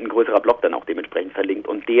größerer Blog dann auch dementsprechend verlinkt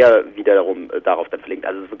und der wiederum darauf dann verlinkt.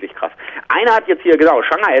 Also das ist wirklich krass. Einer hat jetzt hier, genau,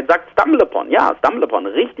 Shanghai sagt StumbleUpon. Ja, StumbleUpon,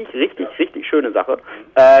 richtig schöne Sache.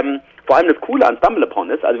 Vor allem das Coole an StumbleUpon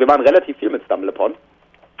ist, also wir machen relativ viel mit StumbleUpon.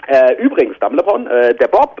 Übrigens, StumbleUpon, der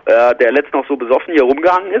Bob, der letztens noch so besoffen hier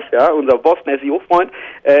rumgehangen ist, ja, unser Boston SEO-Freund,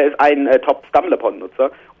 ist ein Top-StumbleUpon-Nutzer.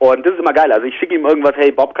 Und das ist immer geil. Also ich schicke ihm irgendwas,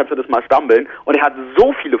 hey Bob, kannst du das mal stumblen? Und er hat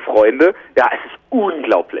so viele Freunde, ja, es ist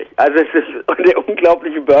unglaublich. Also es ist der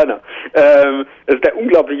unglaubliche Burner. Es ist der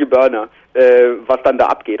unglaubliche Burner, was dann da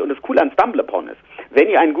abgeht. Und das Coole an StumbleUpon ist, wenn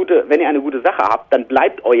ihr eine gute Sache habt, dann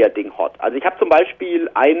bleibt euer Ding hot. Also ich habe zum Beispiel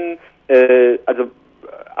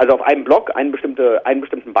also auf einem Blog einen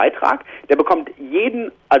bestimmten Beitrag, der bekommt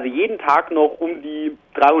jeden Tag noch um die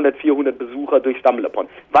 300, 400 Besucher durch StumbleUpon,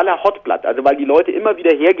 weil er hot bleibt, also weil die Leute immer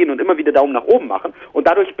wieder hergehen und immer wieder Daumen nach oben machen und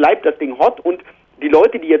dadurch bleibt das Ding hot und die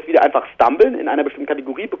Leute, die jetzt wieder einfach stumblen in einer bestimmten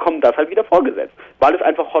Kategorie, bekommen das halt wieder vorgesetzt, weil es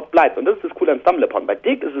einfach hot bleibt und das ist das Coole an StumbleUpon. Bei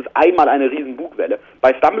Dick ist es einmal eine riesen Bugwelle,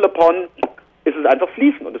 bei StumbleUpon ist es einfach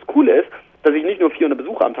fließend und das Coole ist, dass ich nicht nur 400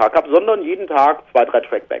 Besucher am Tag habe, sondern jeden Tag 2, 3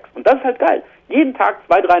 Trackbacks. Und das ist halt geil. Jeden Tag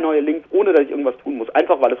 2, 3 neue Links, ohne dass ich irgendwas tun muss.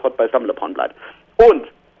 Einfach, weil es hot bei StumbleUpon bleibt. Und,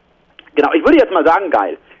 genau, ich würde jetzt mal sagen,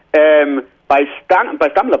 geil. Bei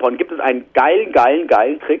StumbleUpon gibt es einen geilen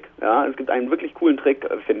Trick. Ja, es gibt einen wirklich coolen Trick,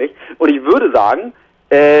 finde ich. Und ich würde sagen,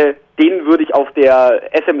 den würde ich auf der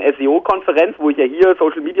SMSEO-Konferenz, wo ich ja hier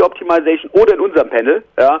Social Media Optimization oder in unserem Panel,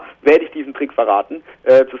 ja, werde ich diesen Trick verraten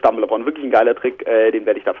zu StumbleUpon. Wirklich ein geiler Trick, den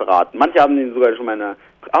werde ich da verraten. Manche haben den sogar schon mal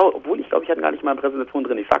obwohl ich glaube, ich hatte gar nicht mal eine Präsentation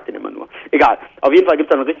drin, ich sag den immer nur. Egal, auf jeden Fall gibt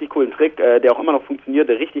es da einen richtig coolen Trick, der auch immer noch funktioniert,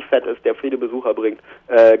 der richtig fett ist, der viele Besucher bringt.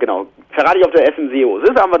 Genau, verrate ich auf der SMSEO. Das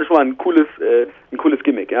ist einfach schon mal ein cooles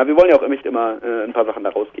Gimmick. Ja? Wir wollen ja auch nicht immer ein paar Sachen da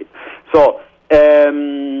rausgehen. So,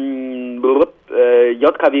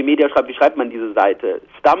 JKW Media schreibt, wie schreibt man diese Seite?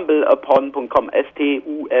 StumbleUpon.com,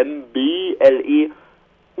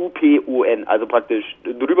 StumbleUpon, also praktisch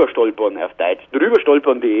drüberstolpern auf Deutsch.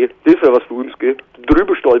 Drüberstolpern.de, das ist ja was für uns, gell?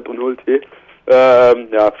 Drüberstolpern halt,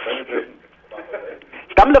 ja.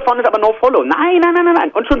 StumbleUpon ist aber No-Follow. Nein.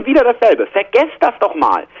 Und schon wieder dasselbe. Vergesst das doch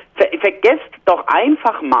mal. Vergesst doch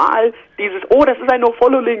einfach mal dieses, oh, das ist ein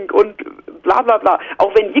No-Follow-Link und bla bla bla.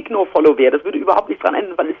 Auch wenn Yick No-Follow wäre, das würde überhaupt nicht dran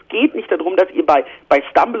ändern, weil es geht nicht darum, dass ihr bei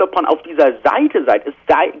StumbleUpon auf dieser Seite seid. Es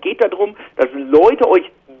geht darum, dass Leute euch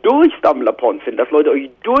durch StumbleUpon finden, dass Leute euch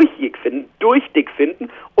durch Yick finden, durch Dick finden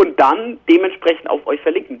und dann dementsprechend auf euch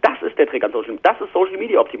verlinken. Das ist der Trick an Social Media. Das ist Social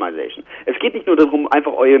Media Optimization. Es geht nicht nur darum,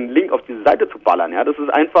 einfach euren Link auf diese Seite zu ballern. Ja, das ist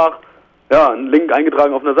einfach ein Link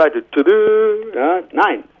eingetragen auf einer Seite. Tada, ja,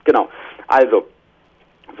 nein, genau. Also,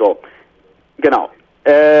 so, genau.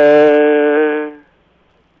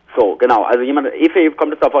 So, genau. Also Efe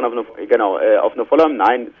kommt jetzt davon auf eine Vollern?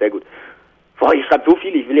 Nein, sehr gut. Boah, ich schreibe so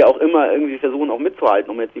viel, ich will ja auch immer irgendwie versuchen, auch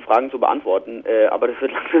mitzuhalten, um jetzt die Fragen zu beantworten, aber das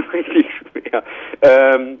wird langsam richtig schwer.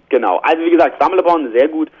 Genau, also wie gesagt, StumbleUpon, sehr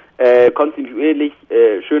gut, kontinuierlich,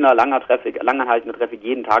 schöner, langanhaltender Traffic,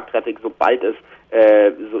 jeden Tag Traffic, sobald es,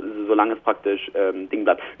 solange es praktisch Ding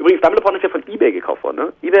bleibt. Übrigens, StumbleUpon ist ja von eBay gekauft worden,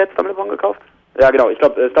 ne? eBay hat StumbleUpon gekauft? Ja, genau, ich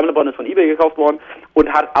glaube, StumbleUpon ist von eBay gekauft worden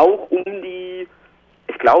und hat auch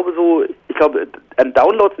an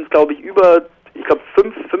Downloads sind es, glaube ich, über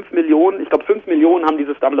 5 Millionen, 5 Millionen haben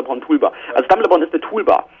diese StumbleUpon Toolbar. Also StumbleUpon ist eine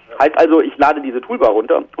Toolbar. Heißt also, ich lade diese Toolbar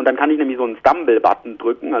runter und dann kann ich nämlich so einen Stumble-Button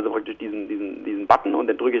drücken, also praktisch diesen Button und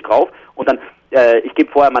dann drücke ich drauf und dann, ich gebe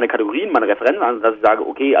vorher meine Kategorien, meine Referenzen, also dass ich sage,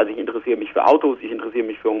 okay, also ich interessiere mich für Autos, ich interessiere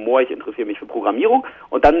mich für Humor, ich interessiere mich für Programmierung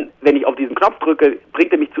und dann, wenn ich auf diesen Knopf drücke,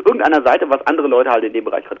 bringt er mich zu irgendeiner Seite, was andere Leute halt in dem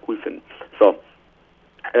Bereich gerade cool finden. So.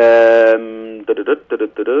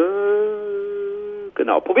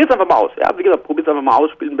 Genau, probiert's einfach mal aus. Ja, wie gesagt, probiert's einfach mal aus,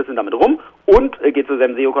 spielt ein bisschen damit rum und geht zur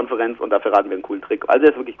SEO-Konferenz und dafür raten wir einen coolen Trick. Also,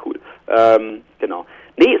 der ist wirklich cool. Genau.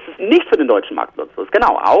 Nee, es ist nicht für den deutschen Markt nutzlos.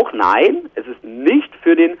 Genau, auch nein, es ist nicht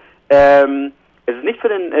für den,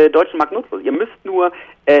 deutschen Markt nutzlos. Ihr müsst nur,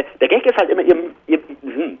 der Gag ist halt immer,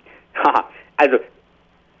 also,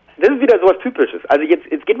 das ist wieder sowas Typisches. Also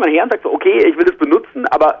jetzt geht man her und sagt so, okay, ich will es benutzen,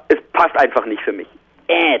 aber es passt einfach nicht für mich.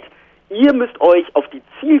 Ihr müsst euch auf die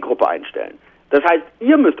Zielgruppe einstellen. Das heißt,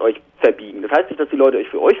 ihr müsst euch verbiegen. Das heißt nicht, dass die Leute euch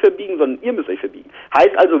für euch verbiegen, sondern ihr müsst euch verbiegen.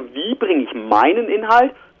 Heißt also, wie bringe ich meinen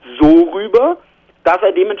Inhalt so rüber, dass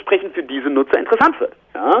er dementsprechend für diese Nutzer interessant wird.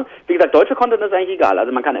 Ja? Wie gesagt, deutscher Content ist eigentlich egal.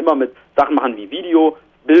 Also man kann immer mit Sachen machen wie Video,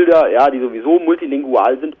 Bilder, ja, die sowieso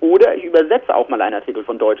multilingual sind, oder ich übersetze auch mal einen Artikel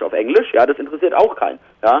von Deutsch auf Englisch, ja, das interessiert auch keinen,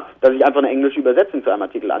 ja, dass ich einfach eine englische Übersetzung zu einem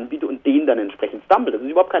Artikel anbiete und den dann entsprechend stumble, das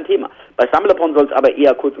ist überhaupt kein Thema. Bei StumbleUpon soll es aber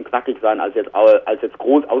eher kurz und knackig sein, als jetzt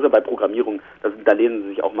groß, außer bei Programmierung, da lesen sie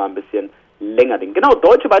sich auch mal ein bisschen länger Ding. Genau,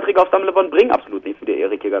 deutsche Beiträge auf StumbleUpon bringen absolut nichts, wie der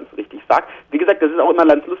Erik hier ganz richtig sagt. Wie gesagt, das ist auch immer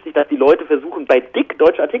ganz lustig, dass die Leute versuchen, bei Dick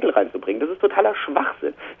deutsche Artikel reinzubringen, das ist totaler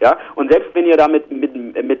Schwachsinn, ja, und selbst wenn ihr damit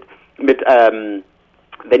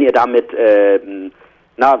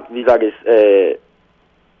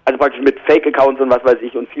also praktisch mit Fake-Accounts und was weiß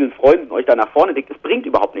ich und vielen Freunden euch da nach vorne legt, es bringt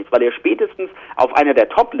überhaupt nichts, weil ihr spätestens auf einer der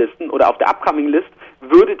Top-Listen oder auf der Upcoming-List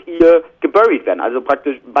würdet ihr geburied werden, also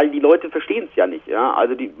praktisch, weil die Leute verstehen es ja nicht, ja,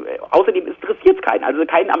 also außerdem interessiert es keinen, also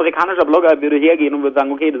kein amerikanischer Blogger würde hergehen und würde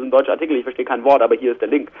sagen, okay, das ist ein deutscher Artikel, ich verstehe kein Wort, aber hier ist der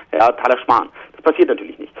Link, ja, totaler Schmarrn, das passiert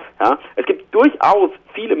natürlich nicht, ja, es gibt durchaus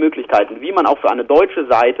viele Möglichkeiten, wie man auch für eine deutsche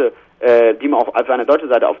Seite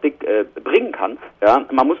auf Dick bringen kann. Ja,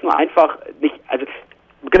 man muss nur einfach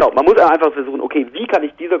man muss einfach versuchen, okay, wie kann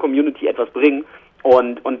ich dieser Community etwas bringen?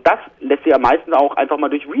 Und das lässt sich ja meistens auch einfach mal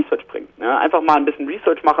durch Research bringen. Ja, einfach mal ein bisschen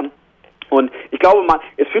Research machen. Und ich glaube mal,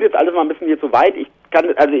 es führt jetzt alles mal ein bisschen hier zu weit. Ich kann,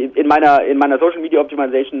 also in meiner Social Media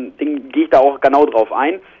Optimization Ding gehe ich da auch genau drauf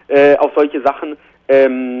ein, auf solche Sachen.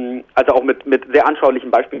 Also auch mit sehr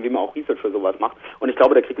anschaulichen Beispielen, wie man auch Research für sowas macht. Und ich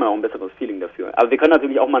glaube, da kriegt man auch ein besseres Feeling dafür. Aber wir können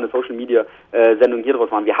natürlich auch mal eine Social Media Sendung hier draus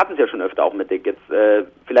machen. Wir hatten es ja schon öfter auch mit Dick. Jetzt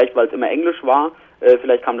vielleicht, weil es immer Englisch war,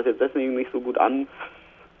 vielleicht kam das jetzt deswegen nicht so gut an.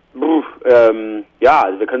 Ja,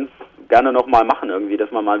 also wir können es gerne nochmal machen irgendwie,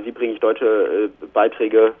 dass man mal, wie bringe ich deutsche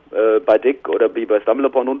Beiträge bei Dick oder wie bei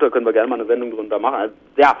StumbleUpon unter, können wir gerne mal eine Sendung drunter machen. Also,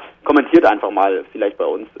 ja, kommentiert einfach mal vielleicht bei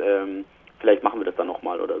uns. Vielleicht machen wir das dann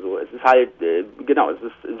nochmal oder so. Es ist halt, es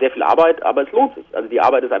ist sehr viel Arbeit, aber es lohnt sich. Also die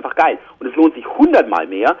Arbeit ist einfach geil. Und es lohnt sich 100-mal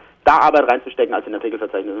mehr, da Arbeit reinzustecken, als in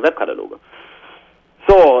Artikelverzeichnisse und Webkataloge.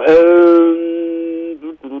 So,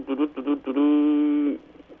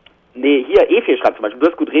 nee, hier, Efe schreibt zum Beispiel, du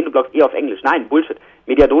hast gut reden, du bloggst eher auf Englisch. Nein, Bullshit.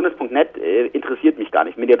 Mediadonis.net interessiert mich gar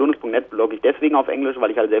nicht. Mediadonis.net blogge ich deswegen auf Englisch, weil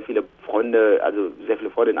ich halt sehr viele Freunde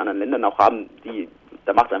in anderen Ländern auch haben,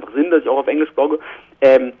 da macht es einfach Sinn, dass ich auch auf Englisch blogge.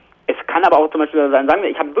 Es kann aber auch zum Beispiel sein, sagen wir,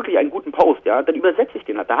 ich habe wirklich einen guten Post, ja, dann übersetze ich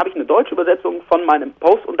den halt. Da habe ich eine deutsche Übersetzung von meinem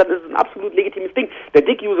Post und dann ist es ein absolut legitimes Ding. Der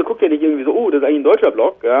Dick-User guckt ja nicht irgendwie so, das ist eigentlich ein deutscher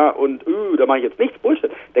Blog, ja, und da mache ich jetzt nichts, Bullshit.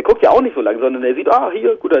 Der guckt ja auch nicht so lange, sondern der sieht,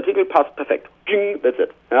 hier, guter Artikel, passt, perfekt. That's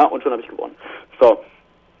it. Ja, und schon habe ich gewonnen. So.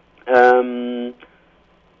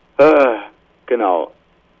 Genau.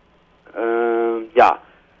 Ja.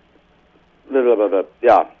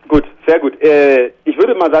 Ja, gut, sehr gut. Ich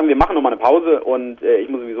würde mal sagen, wir machen nochmal eine Pause und ich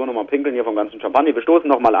muss sowieso nochmal pinkeln hier vom ganzen Champagner. Wir stoßen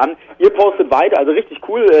nochmal an. Ihr postet weiter, also richtig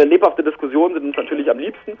cool. Lebhafte Diskussionen sind uns natürlich am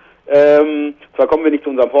liebsten. Zwar kommen wir nicht zu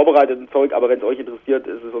unserem vorbereiteten Zeug, aber wenn es euch interessiert,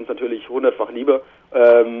 ist es uns natürlich 100-fach lieber.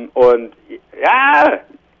 Und ja,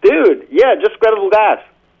 dude, yeah, just grab a little gas.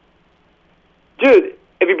 Dude,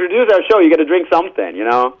 if you produce our show, you got to drink something, you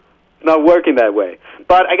know? It's not working that way.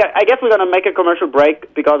 But I guess we're going to make a commercial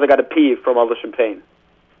break because I got to pee from all the champagne.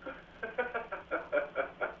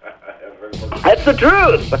 That's the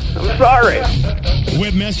truth. I'm sorry.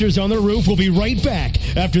 Webmasters on the Roof will be right back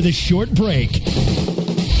after this short break.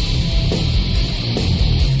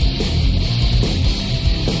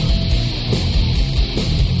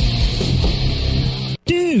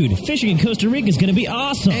 Dude, fishing in Costa Rica is going to be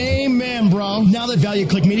awesome. Amen, bro. Now that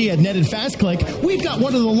ValueClick Media netted FastClick, we've got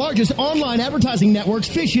one of the largest online advertising networks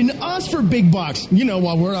fishing us for big bucks. You know,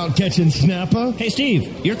 while we're out catching snapper. Hey,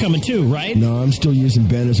 Steve, you're coming too, right? No, I'm still using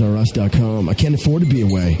bannersrus.com. I can't afford to be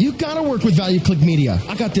away. You gotta work with ValueClick Media.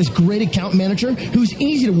 I got this great account manager who's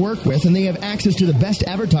easy to work with, and they have access to the best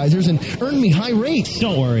advertisers and earn me high rates.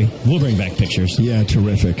 Don't worry, we'll bring back pictures. Yeah,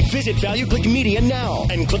 terrific. Visit ValueClick Media now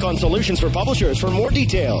and click on Solutions for Publishers for more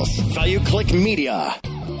details. ValueClick Media.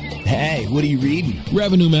 Hey, what are you reading?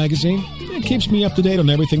 Revenue Magazine. It keeps me up to date on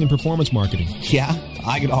everything in performance marketing. Yeah,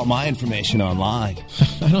 I get all my information online.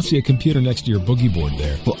 I don't see a computer next to your boogie board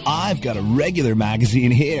there. Well, I've got a regular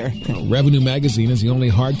magazine here. Revenue Magazine is the only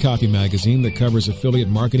hard copy magazine that covers affiliate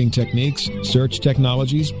marketing techniques, search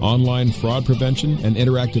technologies, online fraud prevention, and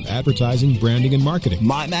interactive advertising, branding, and marketing.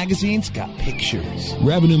 My magazine's got pictures.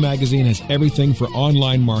 Revenue Magazine has everything for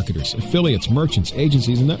online marketers, affiliates, merchants,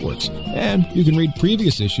 agencies, and networks. And you can read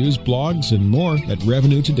previous issues, blogs, and more at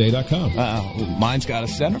RevenueToday.com. Mine's got a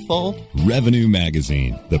centerfold. Revenue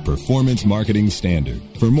Magazine, the performance marketing standard.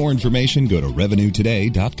 For more information, go to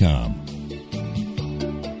RevenueToday.com.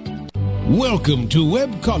 Welcome to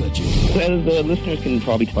Webcology. As the listeners can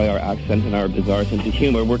probably tell by our accent and our bizarre sense of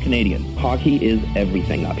humor, we're Canadian. Hockey is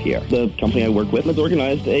everything up here. The company I work with has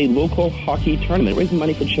organized a local hockey tournament, raising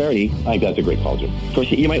money for charity. I think that's a great cause. Of course,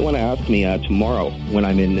 you might want to ask me tomorrow when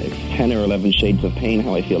I'm in 10 or 11 shades of pain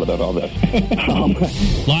how I feel about all this.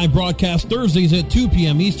 Live broadcast Thursdays at 2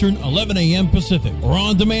 p.m. Eastern, 11 a.m. Pacific, or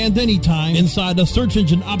on demand anytime inside the Search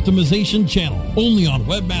Engine Optimization channel, only on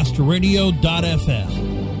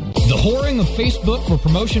WebmasterRadio.fm. The whoring of Facebook for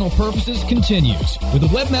promotional purposes continues with the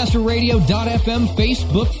WebmasterRadio.fm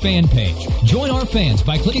Facebook fan page. Join our fans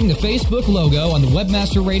by clicking the Facebook logo on the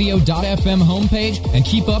WebmasterRadio.fm homepage and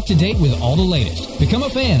keep up to date with all the latest. Become a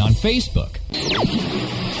fan on Facebook.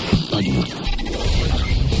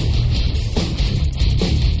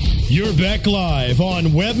 You're back live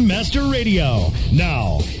on Webmaster Radio.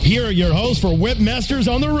 Now, here are your hosts for Webmasters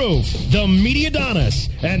on the Roof, the Mediadonis,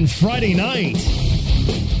 and Friday Night.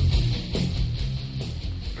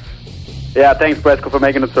 Yeah, thanks, Brasco, for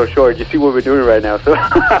making it so short. You see what we're doing right now. So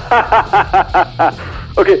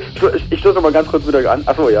okay, ich stoße noch mal ganz kurz mit euch an.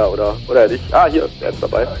 Achso, ja, oder nicht? Ah, hier, er ist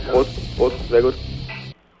dabei. Prost, sehr gut.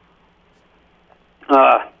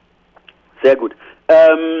 Sehr gut.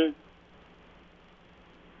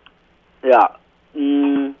 Ja.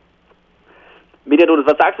 Mediadonis,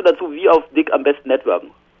 was sagst du dazu, wie auf Dick am besten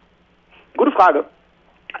networken? Gute Frage.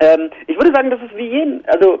 Ich würde sagen, das ist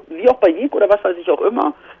wie auch bei Jig oder was weiß ich auch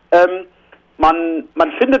immer.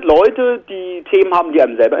 Man findet Leute, die Themen haben, die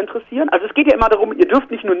einem selber interessieren. Also es geht ja immer darum, ihr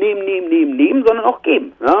dürft nicht nur nehmen, sondern auch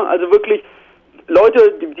geben. Ja? Also wirklich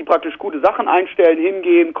Leute, die praktisch gute Sachen einstellen,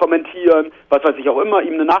 hingehen, kommentieren, was weiß ich auch immer,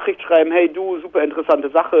 ihm eine Nachricht schreiben, hey du, super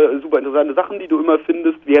interessante Sachen, die du immer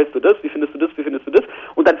findest, wie hältst du das, wie findest du das?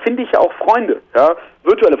 Und dann finde ich ja auch Freunde, ja,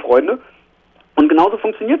 virtuelle Freunde. Und genauso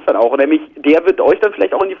funktioniert es dann auch. Nämlich, der wird euch dann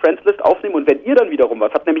vielleicht auch in die Friends-List aufnehmen. Und wenn ihr dann wiederum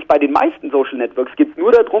was habt, nämlich bei den meisten Social Networks geht es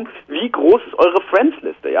nur darum, wie groß ist eure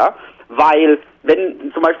Friends-Liste, ja? Weil,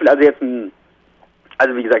 wenn zum Beispiel also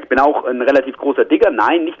wie gesagt, ich bin auch ein relativ großer Digger.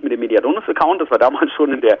 Nein, nicht mit dem Mediadonis-Account. Das war damals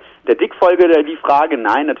schon in der Dick-Folge die Frage.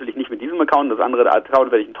 Nein, natürlich nicht mit diesem Account. Das andere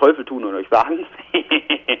Account werde ich einen Teufel tun und euch sagen.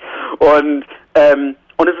 Und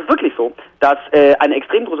es ist wirklich so, dass eine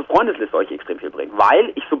extrem große Freundesliste euch extrem viel bringt,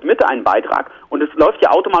 weil ich submitte einen Beitrag und es läuft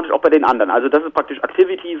ja automatisch auch bei den anderen. Also das ist praktisch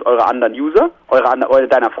Activities eurer anderen User,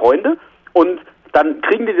 deiner Freunde, und dann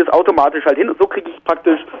kriegen die das automatisch halt hin und so kriege ich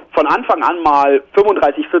praktisch von Anfang an mal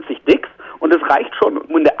 35, 40 Dicks und es reicht schon,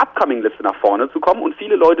 um in der Upcoming-Liste nach vorne zu kommen, und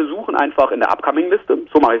viele Leute suchen einfach in der Upcoming-Liste,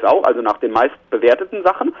 so mache ich es auch, also nach den meist bewerteten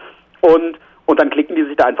Sachen, und dann klicken die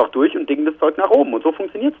sich da einfach durch und dingen das Zeug nach oben. Und so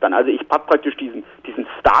funktioniert es dann. Also ich habe praktisch diesen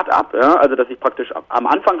Start-up, ja, also dass ich praktisch am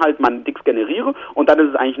Anfang halt meine Dicks generiere und dann ist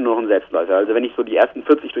es eigentlich nur noch ein Selbstläufer. Also wenn ich so die ersten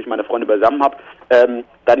 40 durch meine Freunde beisammen habe,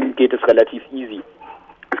 dann geht es relativ easy.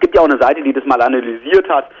 Es gibt ja auch eine Seite, die das mal analysiert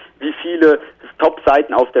hat, wie viele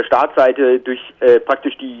Top-Seiten auf der Startseite durch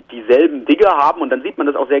praktisch dieselben Digger haben und dann sieht man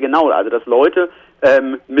das auch sehr genau, also dass Leute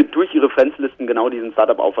durch ihre Friendslisten genau diesen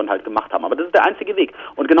Startup-Aufwand halt gemacht haben. Aber das ist der einzige Weg.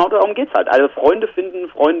 Und genau darum geht's halt. Also Freunde finden,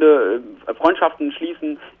 Freundschaften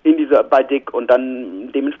schließen bei Dick und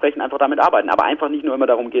dann dementsprechend einfach damit arbeiten. Aber einfach nicht nur immer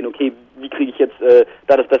darum gehen, okay, wie kriege ich jetzt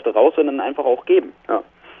da das Beste raus, sondern einfach auch geben. Ja.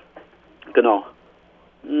 Genau.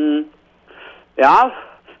 Ja,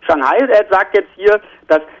 Shanghai sagt jetzt hier,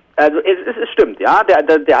 dass also es stimmt, ja,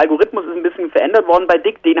 der Algorithmus ist ein bisschen verändert worden bei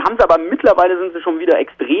Dick, den haben sie aber mittlerweile sind sie schon wieder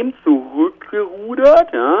extrem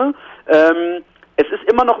zurückgerudert, ja. Es ist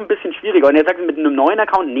immer noch ein bisschen schwieriger. Und er sagt mit einem neuen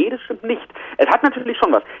Account, nee, das stimmt nicht. Es hat natürlich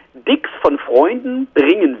schon was. Dicks von Freunden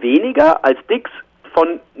bringen weniger als Dicks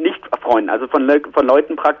von Nicht-Freunden, also von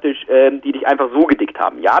Leuten praktisch, die dich einfach so gedickt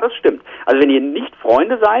haben. Ja, das stimmt. Also wenn ihr nicht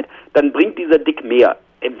Freunde seid, dann bringt dieser Dick mehr.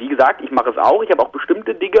 Wie gesagt, ich mache es auch. Ich habe auch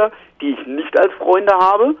bestimmte Digger, die ich nicht als Freunde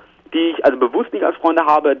habe, die ich also bewusst nicht als Freunde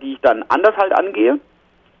habe, die ich dann anders halt angehe,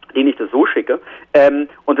 denen ich das so schicke.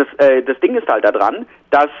 Und das Ding ist halt daran,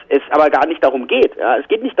 dass es aber gar nicht darum geht. Ja? Es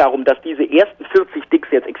geht nicht darum, dass diese ersten 40 Dicks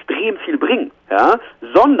jetzt extrem viel bringen, ja?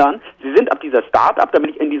 Sondern sie sind ab dieser Startup, damit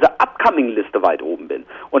ich in dieser Upcoming-Liste weit oben bin.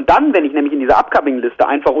 Und dann, wenn ich nämlich in dieser Upcoming-Liste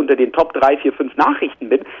einfach unter den Top 3, 4, 5 Nachrichten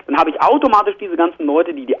bin, dann habe ich automatisch diese ganzen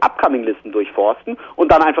Leute, die Upcoming-Listen durchforsten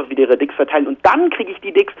und dann einfach wieder ihre Dicks verteilen. Und dann kriege ich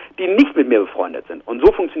die Dicks, die nicht mit mir befreundet sind. Und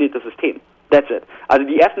so funktioniert das System. That's it. Also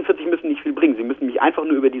die ersten 40 müssen nicht viel bringen. Sie müssen mich einfach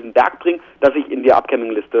nur über diesen Berg bringen, dass ich in der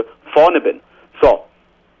Upcoming-Liste vorne bin. So.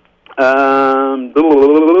 Ja,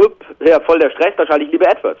 voll der Stress, da schalte ich lieber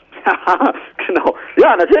AdWords. Genau.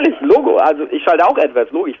 Ja, natürlich, Logo. Also ich schalte auch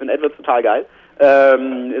AdWords, Logo. Ich finde AdWords total geil.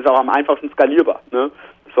 Ist auch am einfachsten skalierbar. Ne?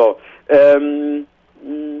 So.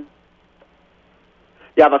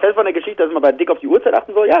 Ja, was hältst du von der Geschichte, dass man bei Dick auf die Uhrzeit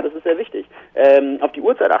achten soll? Ja, das ist sehr wichtig. Auf die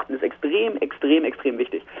Uhrzeit achten ist extrem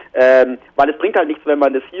wichtig. Weil es bringt halt nichts, wenn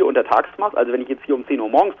man das hier untertags macht. Also wenn ich jetzt hier um 10 Uhr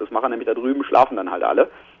morgens das mache, nämlich da drüben schlafen dann halt alle.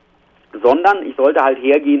 Sondern ich sollte halt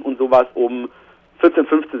hergehen und sowas um 14,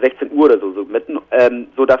 15, 16 Uhr oder so mitten,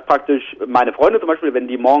 so dass praktisch meine Freunde zum Beispiel, wenn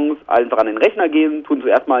die morgens einfach an den Rechner gehen, tun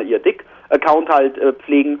zuerst mal ihr Dick-Account halt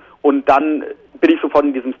pflegen und dann bin ich sofort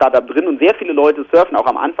in diesem Startup drin und sehr viele Leute surfen auch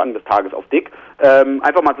am Anfang des Tages auf Dick,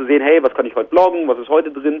 einfach mal zu sehen, hey, was kann ich heute bloggen, was ist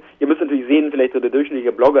heute drin. Ihr müsst natürlich sehen, vielleicht so der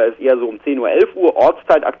durchschnittliche Blogger ist eher so um 10 Uhr, 11 Uhr,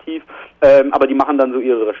 Ortszeit aktiv, aber die machen dann so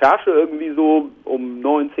ihre Recherche irgendwie so um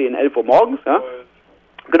 9, 10, 11 Uhr morgens, ja.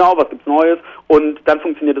 Genau, was gibt's Neues? Und dann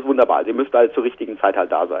funktioniert es wunderbar. Also ihr müsst halt zur richtigen Zeit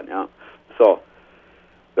halt da sein, ja. So.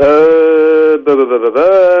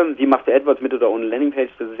 Wie macht der AdWords mit oder ohne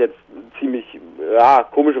Landingpage? Das ist jetzt ziemlich, ja,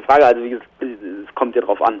 komische Frage. Also wie gesagt, es kommt ja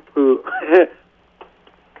drauf an.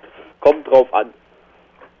 Kommt drauf an.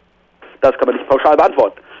 Das kann man nicht pauschal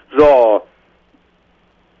beantworten. So.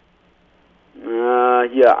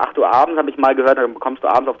 Hier, 8 Uhr abends habe ich mal gehört, dann bekommst du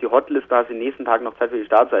abends auf die Hotliste, hast den nächsten Tag noch Zeit für die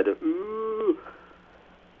Startseite.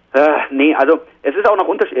 Nee, also es ist auch noch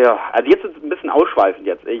unterschiedlich. Ja, also jetzt ist es ein bisschen ausschweifend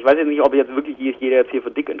jetzt. Ich weiß jetzt nicht, ob jetzt wirklich jeder jetzt hier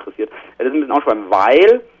für Dick interessiert. Das ist ein bisschen ausschweifend,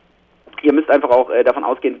 weil ihr müsst einfach auch davon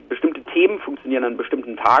ausgehen, bestimmte Themen funktionieren an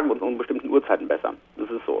bestimmten Tagen und um bestimmten Uhrzeiten besser. Das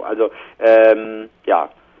ist so. Also, ja,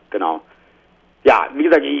 genau. Ja, wie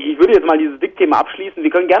gesagt, ich würde jetzt mal dieses Dick-Thema abschließen. Wir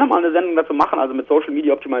können gerne mal eine Sendung dazu machen, also mit Social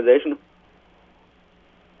Media Optimization.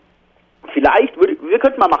 Vielleicht wir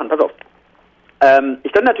könnten mal machen, pass auf.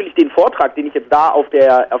 Ich könnte natürlich den Vortrag, den ich jetzt da auf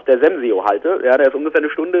der SEMSEO halte, ja, der ist ungefähr eine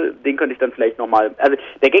Stunde, den könnte ich dann vielleicht nochmal, also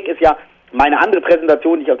der Gag ist ja, meine andere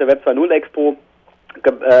Präsentation, die ich auf der Web 2.0 Expo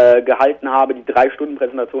gehalten habe, die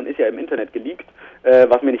 3-Stunden-Präsentation ist ja im Internet geleakt,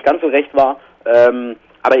 was mir nicht ganz so recht war,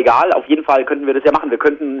 aber egal, auf jeden Fall könnten wir das ja machen, wir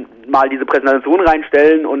könnten mal diese Präsentation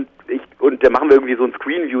reinstellen und dann machen wir irgendwie so ein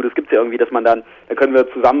Screen-View, das gibt's ja irgendwie, dass man dann können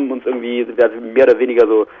wir zusammen uns irgendwie, mehr oder weniger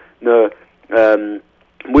so eine,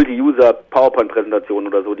 Multi-User-PowerPoint-Präsentation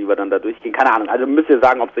oder so, die wir dann da durchgehen. Keine Ahnung, also müsst ihr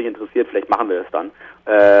sagen, ob es euch interessiert, vielleicht machen wir das dann.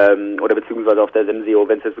 Oder beziehungsweise auf der SEMSEO,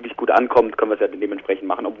 wenn es jetzt wirklich gut ankommt, können wir es ja dementsprechend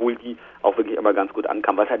machen, obwohl die auch wirklich immer ganz gut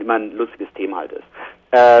ankam, was halt immer ein lustiges Thema halt ist.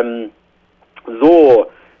 So,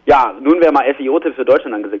 ja, nun wäre mal SEO-Tipps für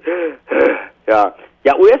Deutschland angesagt. Ja,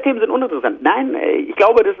 US-Themen sind uninteressant. Nein, ich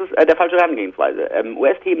glaube, das ist der falsche Herangehensweise.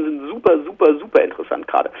 US-Themen sind super, super, super interessant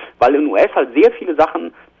gerade, weil in US halt sehr viele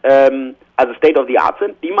Sachen also State of the Art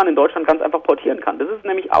sind, die man in Deutschland ganz einfach portieren kann. Das ist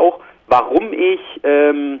nämlich auch, warum ich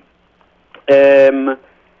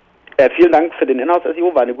Vielen Dank für den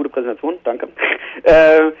Inhouse-SEO, war eine gute Präsentation, danke.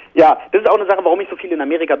 Ja, das ist auch eine Sache, warum ich so viel in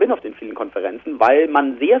Amerika bin auf den vielen Konferenzen, weil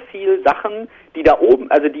man sehr viel Sachen, die da oben,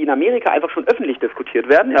 also die in Amerika einfach schon öffentlich diskutiert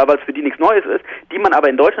werden, ja, weil es für die nichts Neues ist, die man aber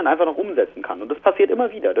in Deutschland einfach noch umsetzen kann. Und das passiert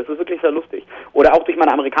immer wieder, das ist wirklich sehr lustig. Oder auch durch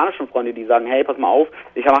meine amerikanischen Freunde, die sagen, hey, pass mal auf,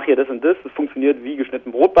 ich mache hier das und das funktioniert wie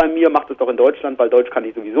geschnitten Brot bei mir, mach das doch in Deutschland, weil Deutsch kann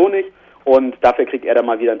ich sowieso nicht. Und dafür kriegt er dann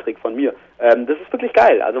mal wieder einen Trick von mir. Das ist wirklich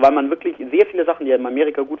geil, also weil man wirklich sehr viele Sachen, die in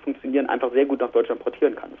Amerika gut funktionieren, einfach sehr gut nach Deutschland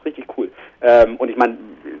portieren kann. Das ist richtig cool. Und ich meine,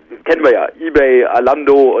 kennen wir ja, eBay,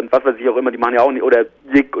 Alando und was weiß ich auch immer, die machen ja auch nicht, oder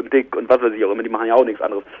Dick und Dick und was weiß ich auch immer, die machen ja auch nichts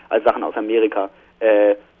anderes, als Sachen aus Amerika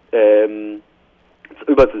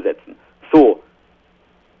überzusetzen. So.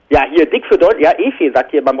 Ja, hier, Dick für Deutschland, ja, Efe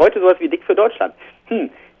sagt hier, man wollte sowas wie Dick für Deutschland.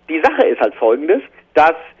 Die Sache ist halt folgendes,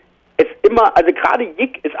 dass es immer, also gerade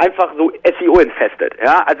Jig ist einfach so SEO-infested,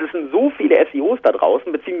 ja, also es sind so viele SEOs da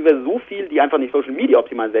draußen, beziehungsweise so viel, die einfach nicht Social Media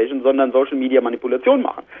Optimization, sondern Social Media Manipulation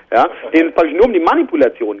machen, ja, denen es praktisch nur um die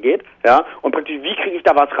Manipulation geht, ja, und praktisch, wie kriege ich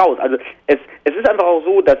da was raus? Also es ist einfach auch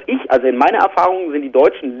so, dass also in meiner Erfahrung sind die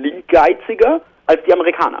Deutschen linkgeiziger als die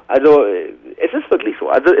Amerikaner. Also es ist wirklich so.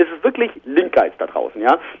 Also es ist wirklich Linkgeiz da draußen,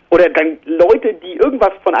 ja. Oder dann Leute, die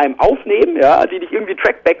irgendwas von einem aufnehmen, ja, die dich irgendwie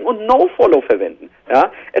trackbacken und No-Follow verwenden,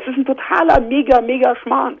 ja. Es ist ein totaler mega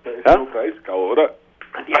Schmarrn. Das ist nur Breisgau, oder?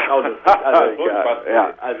 Die Frau, also,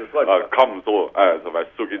 ja, also komm, so, also weißt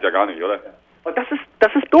du, so geht ja gar nicht, oder? Und das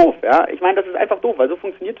ist doof, ja. Ich meine, das ist einfach doof, weil so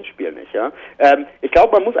funktioniert das Spiel nicht, ja. Ich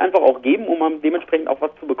glaube, man muss einfach auch geben, um dementsprechend auch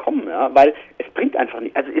was zu bekommen, ja, weil es bringt einfach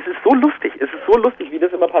nicht. Also es ist so lustig, wie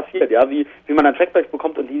das immer passiert, ja, wie man dann Trackbacks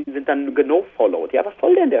bekommt und die sind dann no-followed. Ja, was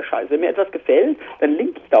soll denn der Scheiß? Wenn mir etwas gefällt, dann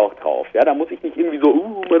link ich da auch drauf, ja. Da muss ich nicht irgendwie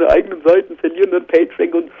so, meine eigenen Seiten verlieren dann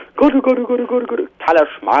PageRank und Gott. Totaler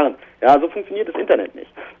Schmarrn. Ja, so funktioniert das Internet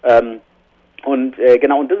nicht. Und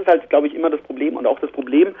das ist halt, glaube ich, immer das Problem und auch das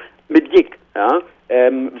Problem mit Jig, ja,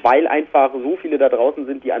 weil einfach so viele da draußen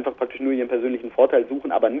sind, die einfach praktisch nur ihren persönlichen Vorteil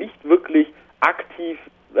suchen, aber nicht wirklich aktiv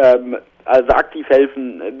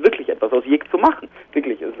helfen, wirklich etwas aus Jig zu machen.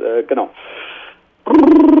 Wirklich ist, genau.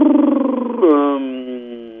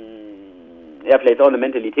 Ja, vielleicht ist auch eine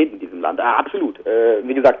Mentalität in diesem Land. Absolut.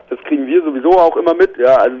 Wie gesagt, das kriegen wir sowieso auch immer mit.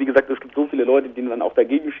 Ja, also wie gesagt, es gibt so viele Leute, die dann auch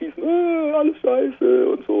dagegen schießen. Alles Scheiße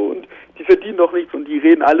und so. Und die verdienen doch nichts und die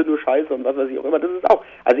reden alle nur Scheiße und was weiß ich auch immer. Das ist auch.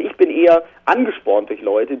 Also ich bin eher angespornt durch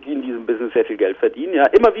Leute, die in diesem Business sehr viel Geld verdienen. Ja,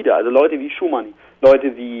 immer wieder. Also Leute wie Schumann,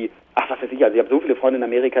 Leute wie, was weiß ich. Also ich habe so viele Freunde in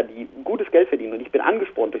Amerika, die gutes Geld verdienen und ich bin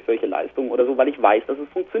angespornt durch solche Leistungen oder so, weil ich weiß, dass es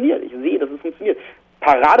funktioniert. Ich sehe, dass es funktioniert.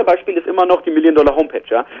 Paradebeispiel ist immer noch die $1 Million Homepage,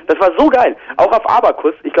 ja. Das war so geil. Auch auf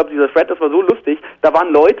Abacus, ich glaube, dieser Thread, das war so lustig. Da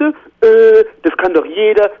waren Leute, das kann doch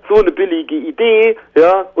jeder, so eine billige Idee,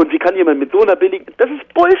 ja. Und wie kann jemand mit so einer billigen, das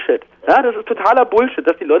ist Bullshit, ja. Das ist totaler Bullshit,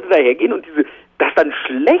 dass die Leute dahergehen und das dann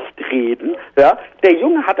schlecht reden, ja. Der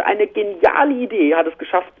Junge hatte eine geniale Idee, hat es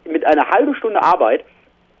geschafft, mit einer halben Stunde Arbeit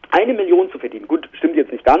 1 Million zu verdienen. Gut, stimmt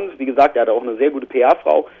jetzt nicht ganz. Wie gesagt, er hatte auch eine sehr gute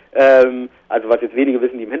PR-Frau. Also was jetzt wenige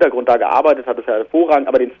wissen, die im Hintergrund da gearbeitet hat, ist ja hervorragend.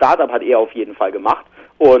 Aber den Startup hat er auf jeden Fall gemacht.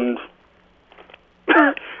 Und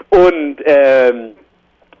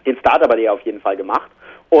den Startup hat er auf jeden Fall gemacht.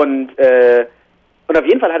 Und auf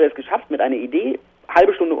jeden Fall hat er es geschafft, mit einer Idee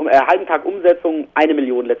halben Tag Umsetzung 1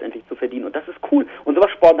 Million letztendlich zu verdienen. Und das ist cool. Und sowas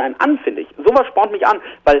spornt einen an, finde ich. Sowas spornt mich an,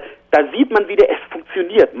 weil da sieht man wieder, es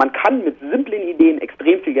funktioniert. Man kann mit simplen Ideen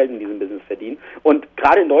extrem viel Geld in diesem Business verdienen. Und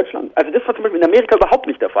gerade in Deutschland, also das war zum Beispiel in Amerika überhaupt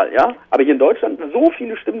nicht der Fall, ja. Aber hier in Deutschland so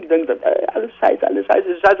viele Stimmen, die dann gesagt haben, alles scheiße.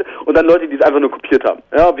 Und dann Leute, die es einfach nur kopiert haben.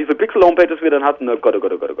 Ja, wie viele Pixel-Homepages wir dann hatten, Gott,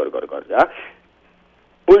 ja.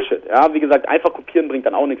 Bullshit, ja, wie gesagt, einfach kopieren bringt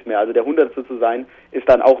dann auch nichts mehr. Also der Hundertste zu sein, ist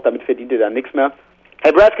dann auch, damit verdient ihr dann nichts mehr.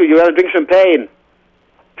 Hey Brasco, you gotta drink champagne.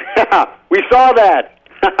 We saw that.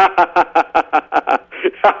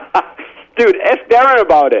 Dude, ask Darren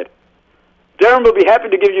about it. Darren will be happy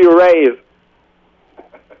to give you a raise.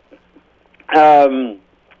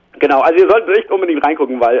 Genau, also ihr solltet echt unbedingt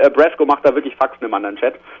reingucken, weil Brasco macht da wirklich Faxen im anderen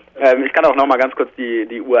Chat. Ich kann auch nochmal ganz kurz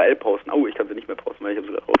die URL posten. Oh, ich kann sie nicht mehr posten, weil ich habe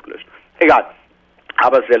sie gerade rausgelöscht. Egal.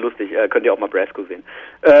 Aber es ist sehr lustig, könnt ihr auch mal Brasco sehen.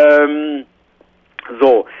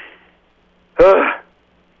 So.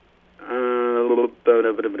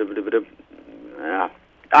 Ja.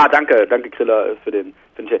 Danke Kriller für den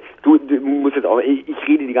Chat. Du musst jetzt auch, ich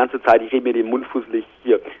rede die ganze Zeit, ich rede mir den Mund fusselig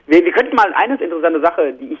hier. Wir könnten mal eine interessante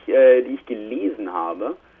Sache, die ich gelesen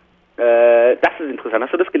habe. Das ist interessant.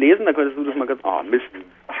 Hast du das gelesen? Dann könntest du das mal ganz, Mist.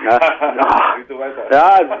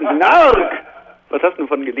 Nark! Was hast du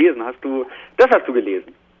davon gelesen? Das hast du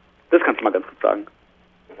gelesen? Das kannst du mal ganz kurz sagen.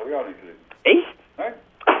 Das habe ich auch nicht gelesen. Echt? Nein.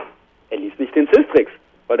 Er liest nicht den Systrix.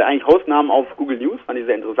 wollte eigentlich Hostnamen auf Google News, fand ich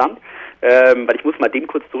sehr interessant, weil ich muss mal den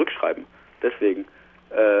kurz zurückschreiben. Deswegen.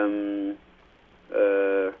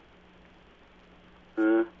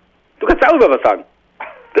 Du kannst darüber was sagen.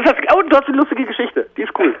 Du hast eine lustige Geschichte, die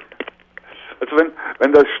ist cool. Also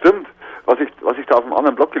wenn das stimmt, was ich da auf einem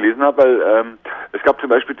anderen Blog gelesen habe, weil es gab zum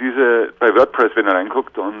Beispiel bei WordPress, wenn ihr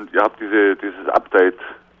reinguckt und ihr habt dieses Update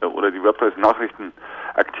oder die WordPress-Nachrichten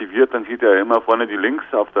aktiviert, dann seht ihr ja immer vorne die Links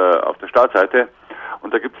auf der Startseite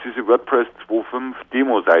und da gibt es diese WordPress 2.5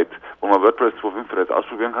 Demo-Seite, wo man WordPress 2.5 bereits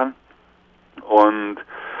ausprobieren kann und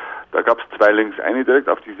da gab es 2 Links, eine direkt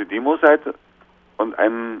auf diese Demo-Seite und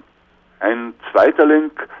ein zweiter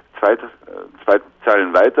Link, zwei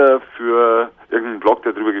Zeilen weiter für irgendeinen Blog,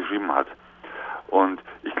 der drüber geschrieben hat. Und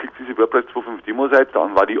ich klicke diese WordPress 2.5 Demo-Seite,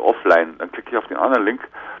 dann war die offline. Dann klicke ich auf den anderen Link,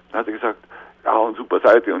 dann hat er gesagt, ja, und super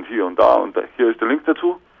Seite und hier und da hier ist der Link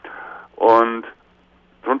dazu. Und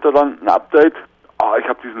drunter dann ein Update. Ich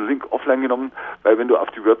habe diesen Link offline genommen, weil wenn du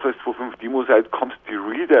auf die WordPress 2.5 Demo-Seite kommst, die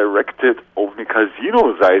redirected auf eine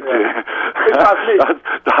Casino-Seite. Ja.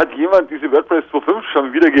 Da hat jemand diese WordPress 2.5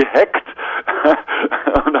 schon wieder gehackt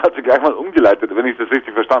und hat sie gleich mal umgeleitet, wenn ich das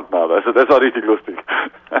richtig verstanden habe. Also das war richtig lustig.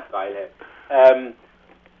 Geil,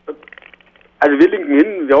 Also wir linken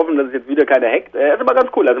hin, wir hoffen, dass es jetzt wieder keiner hackt. Ist aber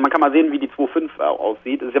ganz cool, also man kann mal sehen, wie die 2.5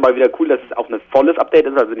 aussieht. Es ist ja mal wieder cool, dass es auch ein volles Update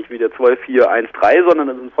ist, also nicht wieder 12.4.1.3, sondern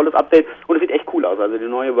es ist ein volles Update und es sieht echt cool aus. Also die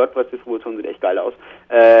neue WordPress-Distribution sieht echt geil aus.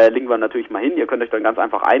 Linken wir natürlich mal hin, ihr könnt euch dann ganz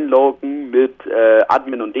einfach einloggen mit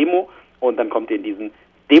Admin und Demo und dann kommt ihr in diesen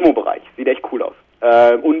Demo-Bereich. Sieht echt cool aus.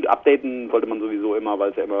 Und updaten sollte man sowieso immer,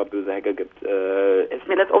 weil es ja immer böse Hacker gibt. Ist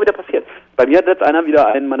mir letztens auch wieder passiert. Bei mir hat jetzt einer wieder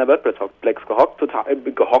einen meiner WordPress-Plex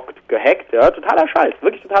gehackt, ja, totaler Scheiß,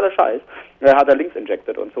 wirklich totaler Scheiß. Hat er Links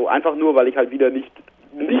injected und so, einfach nur, weil ich halt wieder nicht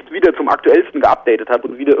wieder zum aktuellsten geupdatet habe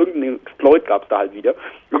und wieder irgendeinen Exploit gab es da halt wieder.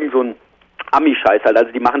 Irgend so ein Ami-Scheiß halt,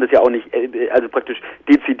 also die machen das ja auch nicht, also praktisch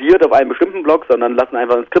dezidiert auf einem bestimmten Block, sondern lassen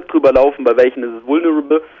einfach ein Skript drüber laufen, bei welchen ist es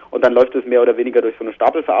vulnerable und dann läuft es mehr oder weniger durch so eine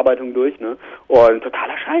Stapelverarbeitung durch, ne? Und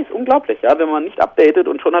totaler Scheiß, unglaublich, ja, wenn man nicht updatet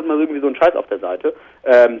und schon hat man irgendwie so einen Scheiß auf der Seite,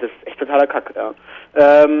 das ist echt totaler Kack, ja.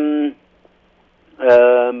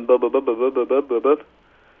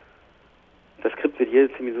 Das Skript wird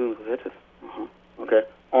hier ziemlich so resettet. Okay.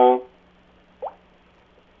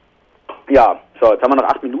 Ja, so, jetzt haben wir noch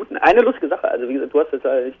 8 Minuten. Eine lustige Sache, also wie gesagt, du hast das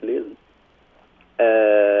ja nicht gelesen.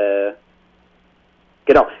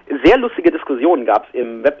 Genau, sehr lustige Diskussionen gab es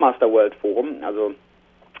im Webmaster World Forum, also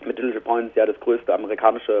mit Digital Points ja das größte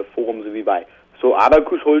amerikanische Forum, so wie bei so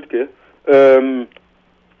Adakus Holtke,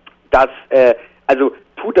 dass, also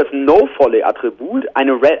tut das No-Follow-Attribut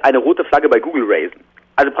eine rote Flagge bei Google raisen.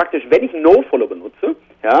 Also praktisch, wenn ich No-Follow benutze,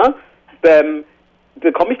 ja,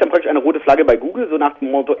 bekomme ich dann praktisch eine rote Flagge bei Google, so nach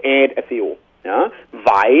dem Motto Add SEO, ja,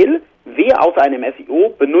 weil wer außer einem SEO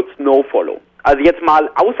benutzt No-Follow. Also jetzt mal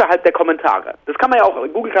außerhalb der Kommentare. Das kann man ja auch,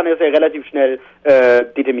 Google kann das ja relativ schnell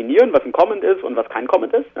determinieren, was ein Comment ist und was kein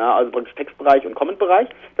Comment ist, ja, also praktisch Textbereich und Comment-Bereich.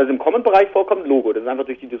 Dass im Comment-Bereich vorkommt, Logo, das ist einfach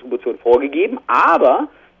durch die Distribution vorgegeben, aber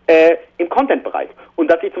im Content-Bereich. Und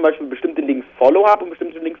dass ich zum Beispiel bestimmte Links Follow habe und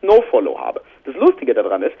bestimmte Links No-Follow habe. Das Lustige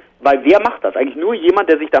daran ist, weil wer macht das? Eigentlich nur jemand,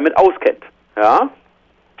 der sich damit auskennt. Ja?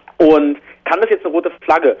 Und kann das jetzt eine rote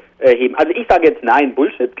Flagge heben? Also ich sage jetzt nein,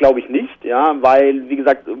 Bullshit, glaube ich nicht, ja, weil, wie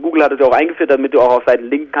gesagt, Google hat es ja auch eingeführt, damit du auch auf Seiten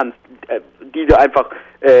linken kannst, die du einfach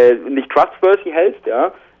nicht trustworthy hältst,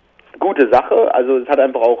 ja. Gute Sache, also es hat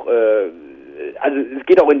einfach auch, also es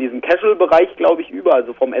geht auch in diesen Casual-Bereich, glaube ich, über,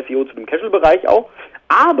 also vom SEO zu dem Casual-Bereich auch,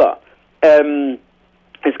 aber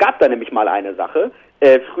es gab da nämlich mal eine Sache,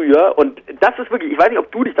 früher, und das ist wirklich, ich weiß nicht,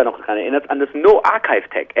 ob du dich da noch dran erinnerst, an das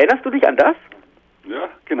No-Archive-Tag. Erinnerst du dich an das? Ja,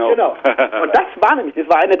 genau. Und das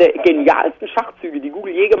war einer der genialsten Schachzüge, die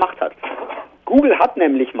Google je gemacht hat. Google hat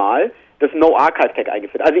nämlich mal das No-Archive-Tag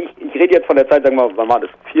eingeführt. Also ich rede jetzt von der Zeit, sagen wir mal, wann war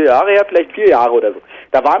das? 4 Jahre her? Vielleicht 4 Jahre oder so.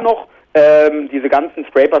 Da waren noch diese ganzen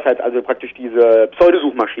Scraper-Sites, also praktisch diese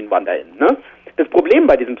Pseudosuchmaschinen waren da innen. Ne? Das Problem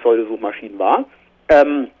bei diesen Pseudosuchmaschinen war,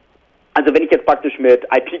 also wenn ich jetzt praktisch mit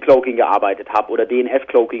IP-Cloaking gearbeitet habe oder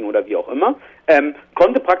DNS-Cloaking oder wie auch immer,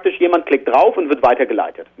 konnte praktisch jemand klickt drauf und wird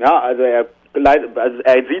weitergeleitet. Ja, also er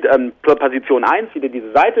sieht an Position 1 wieder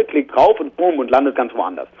diese Seite, klickt drauf und boom und landet ganz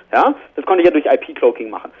woanders. Ja, das konnte ich ja durch IP-Cloaking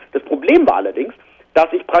machen. Das Problem war allerdings, dass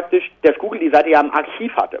Google die Seite ja im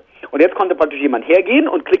Archiv hatte. Und jetzt konnte praktisch jemand hergehen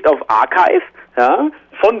und klickt auf Archive, ja,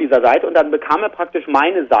 von dieser Seite und dann bekam er praktisch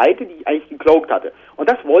meine Seite, die ich eigentlich gecloakt hatte. Und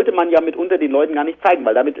das wollte man ja mitunter den Leuten gar nicht zeigen,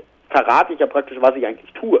 weil damit verrate ich ja praktisch, was ich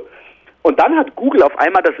eigentlich tue. Und dann hat Google auf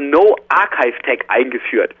einmal das No-Archive-Tag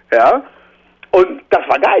eingeführt, ja. Und das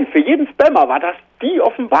war geil. Für jeden Spammer war das die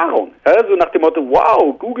Offenbarung. Ja, so nach dem Motto,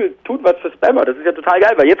 wow, Google tut was für Spammer. Das ist ja total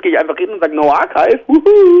geil, weil jetzt gehe ich einfach hin und sage, no archive,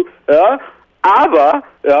 ja, aber,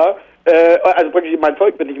 ja, also praktisch mein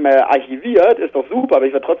Zeug wird nicht mehr archiviert, ist doch super, aber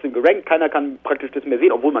ich werde trotzdem gerankt, keiner kann praktisch das mehr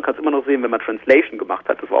sehen, obwohl man kann es immer noch sehen, wenn man Translation gemacht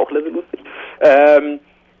hat, das war auch sehr lustig.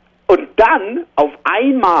 Und dann, auf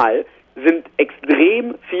einmal, sind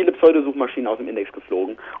extrem viele Pseudosuchmaschinen aus dem Index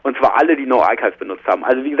geflogen. Und zwar alle, die No Archive benutzt haben.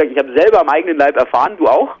 Also wie gesagt, ich habe selber am eigenen Leib erfahren, du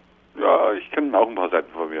auch? Ja, ich kenne auch ein paar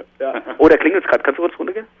Seiten von mir. Ja. Oh, der klingelt gerade. Kannst du kurz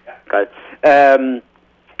runtergehen? Ja. Geil.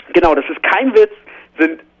 Genau, das ist kein Witz,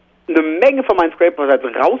 sind eine Menge von meinen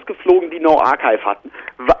Scraper-Seiten rausgeflogen, die No Archive hatten.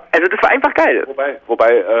 Also das war einfach geil.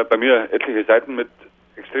 Wobei bei mir etliche Seiten mit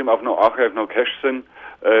extrem auf No Archive, No Cache sind,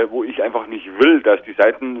 wo ich einfach nicht will, dass die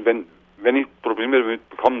Seiten, wenn ich Probleme damit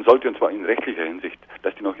bekommen sollte, und zwar in rechtlicher Hinsicht,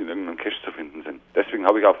 dass die noch in irgendeinem Cache zu finden sind. Deswegen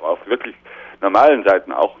habe ich auf wirklich normalen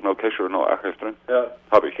Seiten auch No Cache oder No Archive drin. Ja.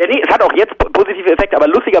 Habe ich. Ja, nee, es hat auch jetzt positive Effekte, aber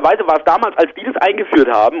lustigerweise war es damals, als die das eingeführt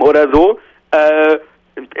haben oder so,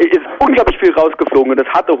 ist unglaublich viel rausgeflogen und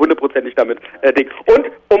das hatte hundertprozentig damit Ding.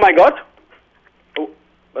 Und, oh mein Gott! Oh,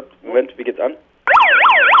 was? Moment, wie geht's an?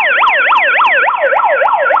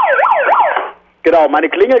 Genau, meine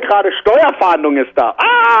Klingel gerade, Steuerfahndung ist da.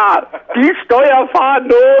 Ah, die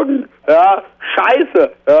Steuerfahndung! Ja,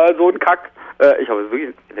 scheiße, ja, so ein Kack. Ich hoffe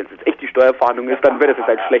wirklich, wenn es jetzt echt die Steuerfahndung ist, dann wäre das jetzt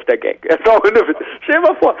ein schlechter Gag. Stell dir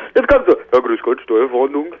mal vor, jetzt kommst du, ja, grüß Gott,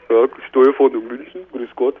 Steuerfahndung, ja, Steuerfahndung München, grüß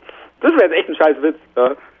Gott. Das wäre jetzt echt ein scheiß Witz.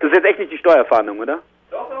 Ja. Das ist jetzt echt nicht die Steuerfahndung, oder?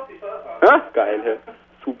 Doch, die Steuerfahndung. Ja? Geil, ja.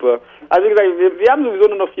 Super. Also wie gesagt, wir haben sowieso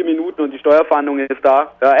nur noch 4 Minuten und die Steuerfahndung ist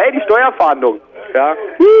da. Ja, hey, die Steuerfahndung. Ja.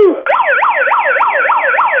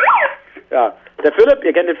 Ja. Der Philipp,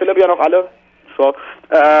 ihr kennt den Philipp ja noch alle. So.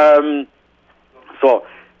 So.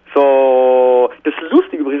 Das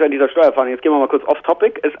Lustige übrigens an dieser Steuerfahndung, jetzt gehen wir mal kurz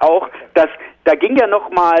off-topic, ist auch, dass da ging ja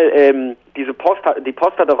nochmal, die Post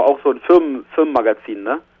hat doch auch so ein Firmenmagazin,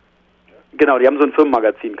 ne? Genau, die haben so ein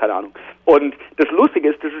Firmenmagazin, keine Ahnung. Und das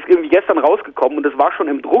Lustige ist, das ist irgendwie gestern rausgekommen und das war schon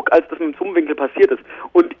im Druck, als das mit dem Zummenwinkel passiert ist.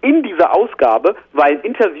 Und in dieser Ausgabe war ein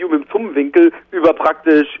Interview mit dem Zummenwinkel über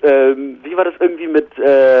praktisch, wie war das irgendwie mit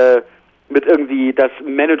irgendwie das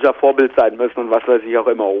Manager Vorbild sein müssen und was weiß ich auch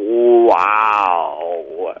immer.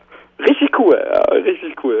 Wow. Richtig cool, ja,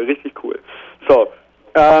 richtig cool. So,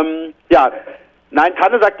 ja. Nein,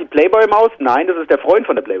 Tanne sagt die Playboy-Maus. Nein, das ist der Freund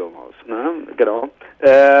von der Playboy-Maus. Ne? Genau.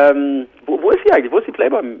 Wo ist sie eigentlich? Wo ist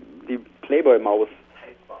die Playboy-Maus?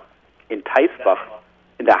 In Teisbach.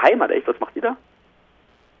 In der Heimat, echt? Was macht die da?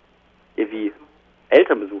 Wie?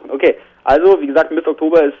 Eltern besuchen. Okay, also, wie gesagt, bis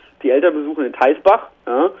Oktober ist die Eltern besuchen in Teisbach.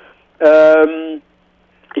 Ja?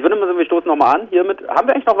 Ich würde mal sagen, wir stoßen nochmal an. Hiermit. Haben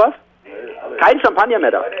wir eigentlich noch was? Kein Champagner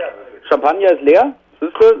mehr da. Champagner ist leer.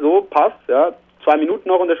 Siehste, so, passt. Ja. 2 Minuten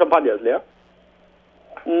noch und der Champagner ist leer.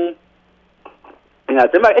 Ja,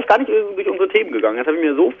 jetzt sind wir echt gar nicht durch unsere Themen gegangen. Jetzt habe ich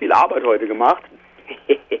mir so viel Arbeit heute gemacht.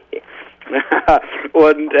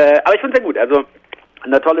 Und aber ich finde es sehr gut. Also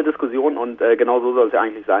eine tolle Diskussion und genau so soll es ja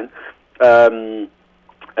eigentlich sein.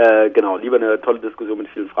 Genau, lieber eine tolle Diskussion mit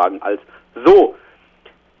vielen Fragen als so.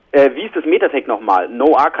 Wie ist das Metatech nochmal?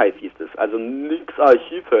 No Archive hieß es. Also nix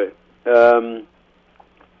Archiv.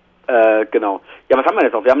 Genau. Ja, was haben wir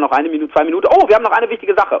jetzt noch? Wir haben noch 1 Minute, 2 Minuten. Oh, wir haben noch eine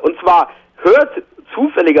wichtige Sache. Und zwar hört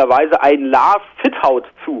zufälligerweise ein Lars Fithaut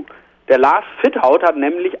zu. Der Lars Fithaut hat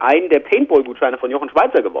nämlich einen der Paintball-Gutscheine von Jochen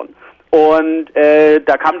Schweizer gewonnen. Und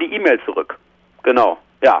da kam die E-Mail zurück. Genau,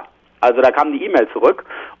 ja. Also da kam die E-Mail zurück.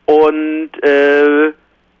 Und wir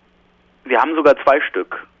haben sogar 2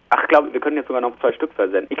 Stück. Ach, ich glaube, wir können jetzt sogar noch 2 Stück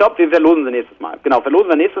versenden. Ich glaube, wir verlosen sie nächstes Mal. Genau, verlosen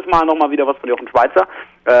wir nächstes Mal nochmal wieder was von Jochen Schweizer,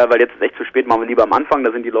 weil jetzt ist echt zu spät, machen wir lieber am Anfang,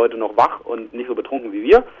 da sind die Leute noch wach und nicht so betrunken wie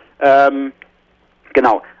wir.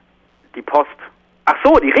 Genau, die Post. Ach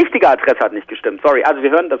so, die richtige Adresse hat nicht gestimmt, sorry. Also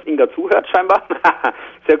wir hören, dass Inga zuhört scheinbar.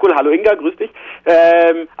 Sehr cool, hallo Inga, grüß dich.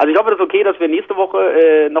 Also ich hoffe, das ist okay, dass wir nächste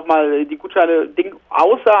Woche nochmal die Gutscheine,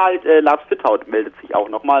 außer halt Lars Fithaut meldet sich auch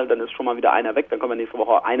nochmal, dann ist schon mal wieder einer weg, dann können wir nächste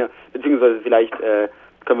Woche eine, beziehungsweise vielleicht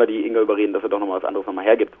können wir die Inga überreden, dass er doch nochmal was anderes nochmal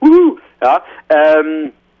hergibt. Ja,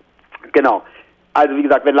 genau. Also wie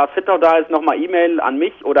gesagt, wenn Lars Fithaut da ist, nochmal E-Mail an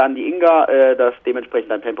mich oder an die Inga, dass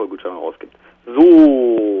dementsprechend ein Paintball-Gutschein rausgibt.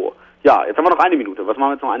 So, ja, jetzt haben wir noch 1 Minute. Was machen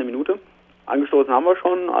wir jetzt noch 1 Minute? Angestoßen haben wir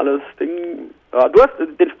schon, alles Ding. Ja, du hast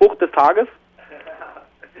den Spruch des Tages.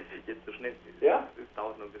 Jetzt so schnell. Ja? Das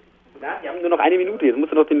dauert noch ein bisschen. Ja, wir haben nur noch 1 Minute, jetzt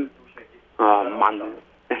musst du noch den... Ah, Mann.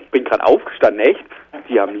 Ich bin gerade aufgestanden, echt?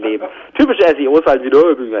 Die haben Leben. Typische SEOs halt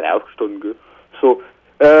wieder, ich bin gerade aufgestanden. So,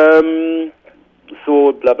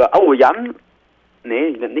 so, bla bla. Oh, Jan?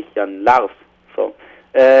 Nee, nicht Jan, Lars. So.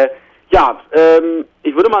 Ja,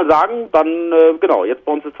 ich würde mal sagen, dann, genau, jetzt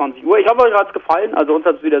bei uns ist 20 Uhr. Ich hoffe, euch hat's gefallen. Also uns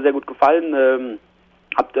hat es wieder sehr gut gefallen.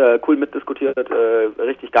 Habt cool mitdiskutiert,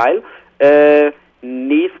 richtig geil.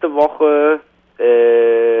 Nächste Woche,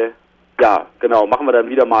 ja, genau, machen wir dann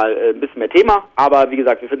wieder mal ein bisschen mehr Thema. Aber wie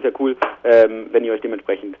gesagt, wir finden es ja cool, wenn ihr euch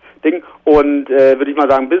dementsprechend Ding. Und würde ich mal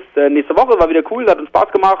sagen, bis nächste Woche, war wieder cool, hat uns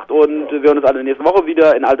Spaß gemacht und wir hören uns alle nächste Woche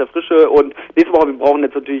wieder in alter Frische. Und nächste Woche, wir brauchen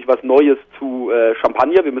jetzt natürlich was Neues zu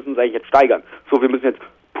Champagner. Wir müssen uns eigentlich jetzt steigern. So, wir müssen jetzt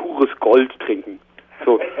pures Gold trinken.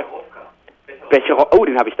 So. Becherowka. Oh,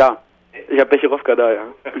 den habe ich da. Ich habe Becherowka da, ja.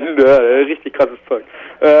 Richtig krasses Zeug.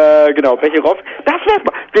 Genau, Becherowka. Das wär's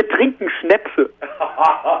mal. Wir trinken Schnäpse.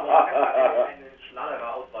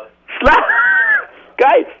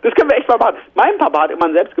 Geil, das können wir echt mal machen. Mein Papa hat immer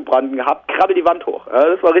einen selbstgebrannten gehabt, krabbel die Wand hoch.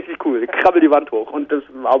 Das war richtig cool, krabbel die Wand hoch. Und das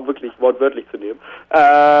war auch wirklich wortwörtlich zu nehmen.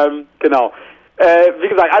 Genau. Wie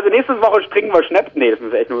gesagt, also nächste Woche trinken wir Schnaps. Nee, das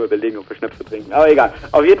müssen wir echt nur überlegen, ob wir Schnäpse trinken. Aber egal.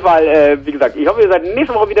 Auf jeden Fall, wie gesagt, ich hoffe, ihr seid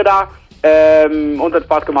nächste Woche wieder da. Uns hat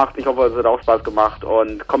Spaß gemacht. Ich hoffe, es hat auch Spaß gemacht.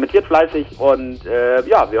 Und kommentiert fleißig. Und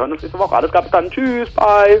ja, wir hören uns nächste Woche. Alles klar, bis dann. Tschüss,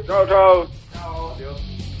 bye. Ciao, ciao. Ciao.